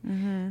back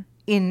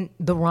in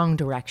the wrong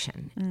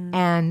direction.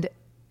 And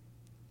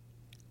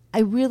I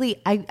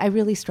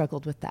really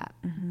struggled with that.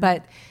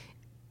 But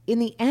in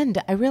the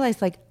end, I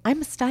realized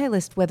I'm a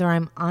stylist whether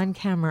I'm on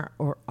camera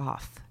or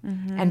off.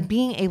 And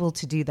being able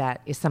to do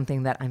that is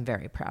something that I'm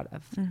very proud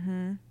of.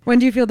 When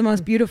do you feel the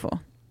most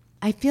beautiful?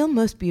 I feel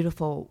most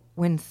beautiful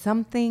when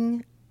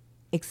something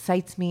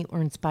excites me or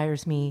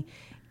inspires me,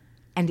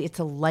 and it's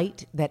a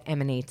light that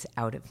emanates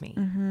out of me.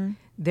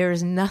 There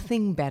is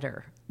nothing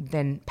better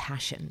than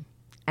passion,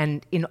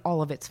 and in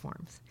all of its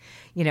forms,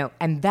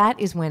 and that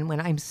is when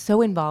I'm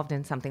so involved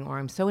in something, or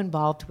I'm so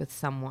involved with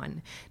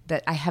someone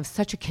that I have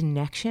such a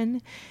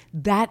connection.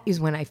 That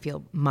is when I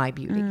feel my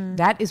beauty.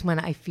 That is when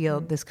I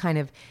feel this kind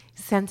of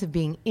sense of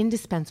being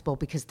indispensable,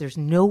 because there's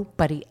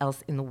nobody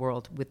else in the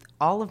world with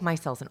all of my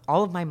cells and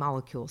all of my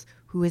molecules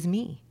who is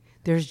me.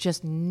 There's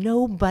just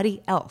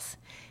nobody else.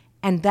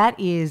 And that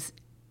is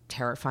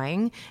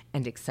terrifying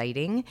and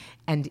exciting.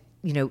 And,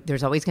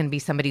 there's always going to be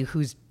somebody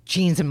whose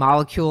genes and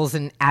molecules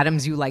and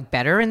atoms you like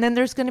better. And then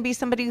there's going to be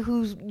somebody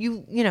who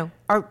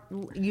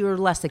you're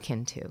less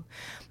akin to.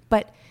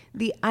 But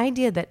the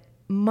idea that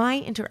my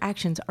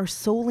interactions are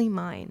solely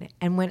mine,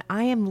 and when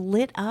I am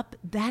lit up,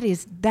 that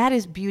is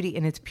beauty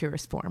in its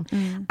purest form.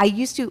 I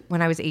used to,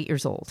 when I was 8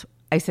 years old,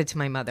 I said to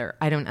my mother,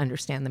 I don't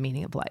understand the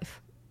meaning of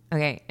life.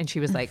 Okay. And she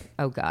was like,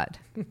 oh God,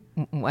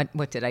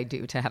 what did I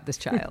do to have this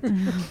child?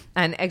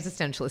 An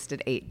existentialist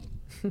at 8.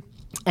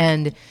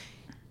 And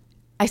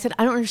I said,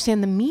 I don't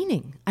understand the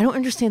meaning. I don't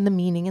understand the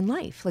meaning in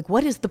life.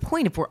 What is the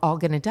point if we're all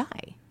going to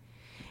die?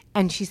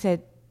 And she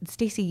said,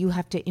 Stacey, you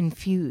have to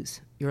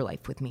infuse your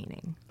life with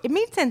meaning. It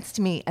made sense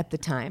to me at the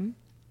time.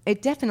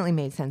 It definitely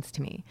made sense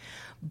to me.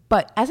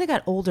 But as I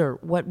got older,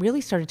 what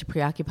really started to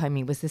preoccupy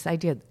me was this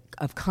idea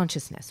of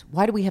consciousness.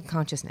 Why do we have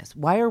consciousness?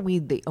 Why are we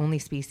the only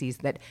species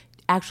that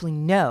actually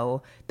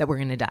know that we're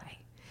going to die?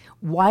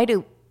 Why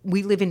do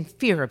we live in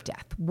fear of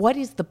death? What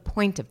is the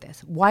point of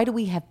this? Why do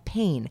we have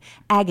pain,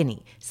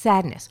 agony,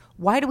 sadness?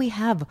 Why do we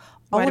have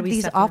all of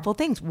these awful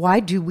things? Why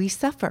do we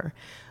suffer?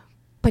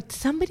 But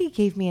somebody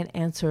gave me an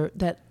answer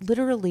that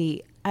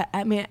literally,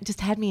 it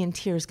just had me in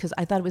tears, because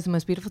I thought it was the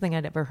most beautiful thing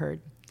I'd ever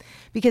heard.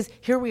 Because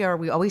here we are,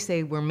 we always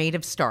say we're made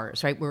of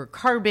stars, right? We're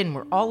carbon,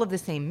 we're all of the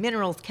same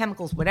minerals,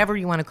 chemicals, whatever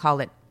you want to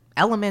call it,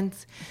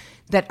 elements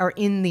that are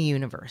in the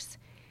universe.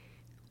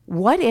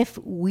 What if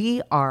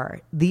we are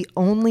the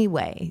only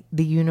way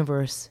the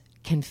universe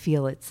can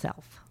feel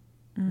itself?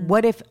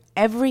 What if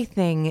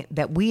everything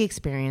that we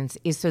experience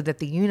is so that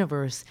the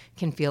universe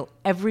can feel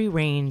every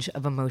range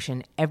of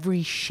emotion,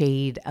 every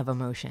shade of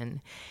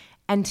emotion?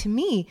 And to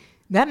me,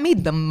 that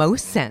made the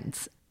most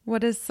sense.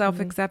 What does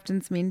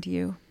self-acceptance mean to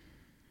you?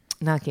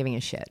 Not giving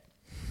a shit.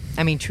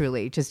 I mean,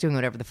 truly, just doing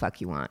whatever the fuck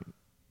you want.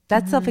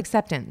 That's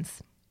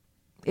self-acceptance.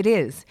 It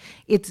is.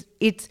 It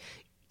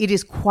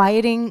is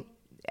quieting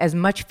as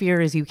much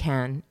fear as you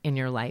can in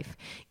your life.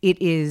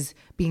 It is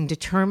being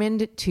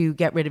determined to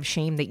get rid of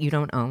shame that you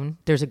don't own.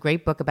 There's a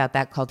great book about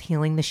that called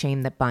Healing the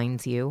Shame That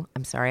Binds You.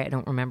 I'm sorry, I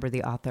don't remember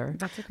the author.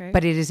 That's okay.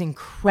 But it is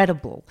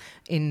incredible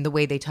in the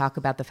way they talk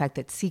about the fact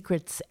that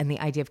secrets and the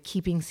idea of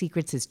keeping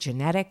secrets is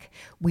genetic.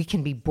 We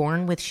can be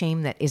born with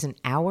shame that isn't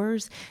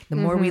ours. The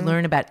more we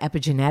learn about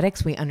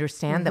epigenetics, we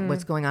understand that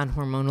what's going on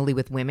hormonally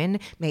with women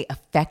may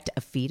affect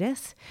a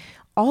fetus.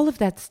 All of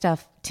that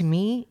stuff to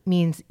me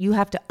means you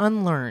have to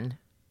unlearn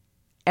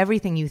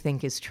everything you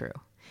think is true.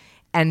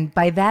 And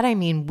by that, I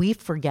mean, we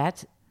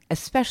forget,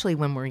 especially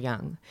when we're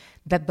young,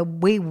 that the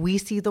way we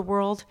see the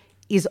world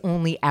is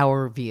only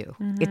our view.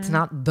 It's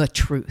not the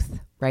truth,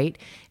 right?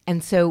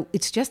 And so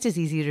it's just as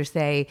easy to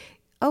say,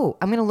 oh,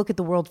 I'm going to look at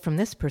the world from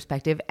this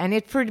perspective,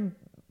 and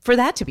for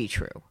that to be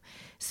true.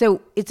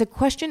 So it's a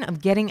question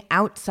of getting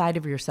outside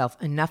of yourself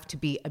enough to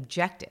be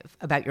objective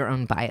about your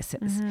own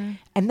biases,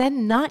 and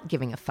then not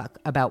giving a fuck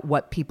about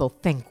what people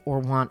think or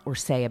want or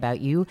say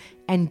about you,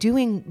 and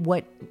doing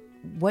what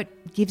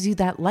gives you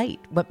that light,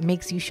 what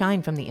makes you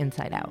shine from the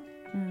inside out.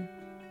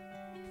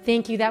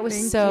 Thank you. That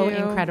was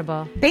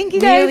incredible. Thank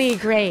you, guys. Really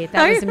great.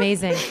 That was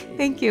amazing.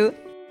 Thank you.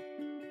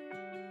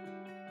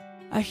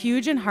 A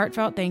huge and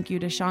heartfelt thank you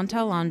to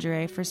Chantel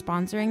Lingerie for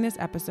sponsoring this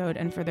episode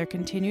and for their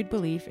continued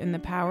belief in the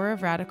power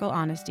of radical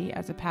honesty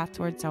as a path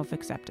toward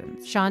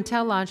self-acceptance.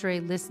 Chantel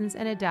Lingerie listens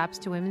and adapts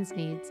to women's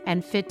needs,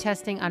 and fit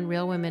testing on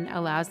real women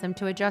allows them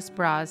to adjust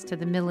bras to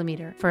the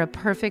millimeter for a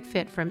perfect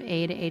fit from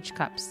A to H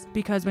cups.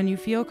 Because when you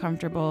feel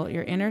comfortable,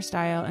 your inner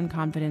style and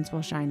confidence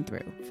will shine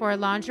through. For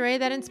lingerie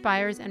that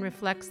inspires and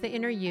reflects the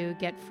inner you,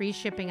 get free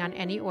shipping on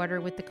any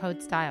order with the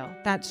code STYLE.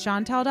 That's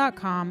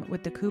Chantel.com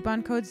with the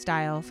coupon code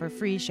STYLE for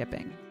free shipping.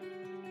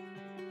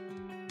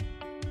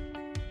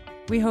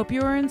 We hope you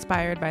were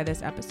inspired by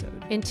this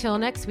episode. Until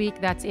next week,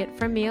 that's it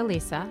from me,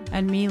 Elisa.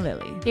 And me,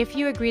 Lily. If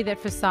you agree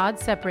that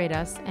facades separate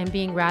us and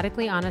being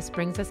radically honest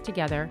brings us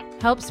together,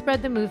 help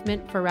spread the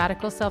movement for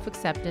radical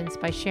self-acceptance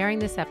by sharing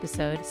this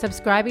episode,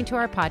 subscribing to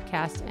our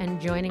podcast, and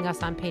joining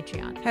us on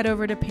Patreon. Head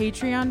over to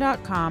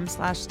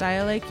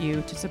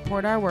patreon.com/stylelikeyou to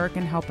support our work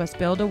and help us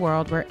build a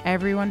world where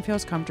everyone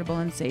feels comfortable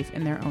and safe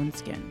in their own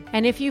skin.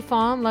 And if you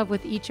fall in love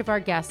with each of our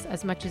guests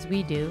as much as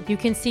we do, you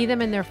can see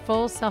them in their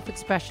full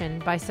self-expression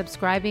by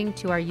subscribing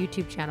to our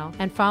YouTube channel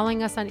and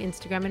following us on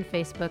Instagram and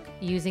Facebook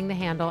using the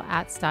handle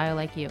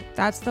 @StyleLikeYou.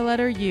 That's the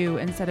letter U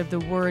instead of the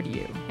word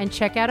you. And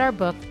check out our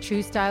book,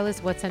 True Style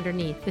is What's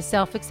Underneath, The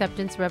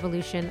Self-Acceptance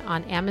Revolution,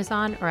 on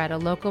Amazon or at a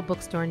local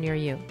bookstore near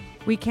you.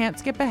 We can't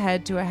skip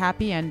ahead to a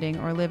happy ending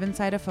or live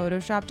inside a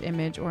photoshopped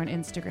image or an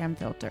Instagram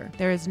filter.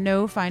 There is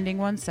no finding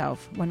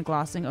oneself when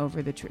glossing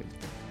over the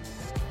truth.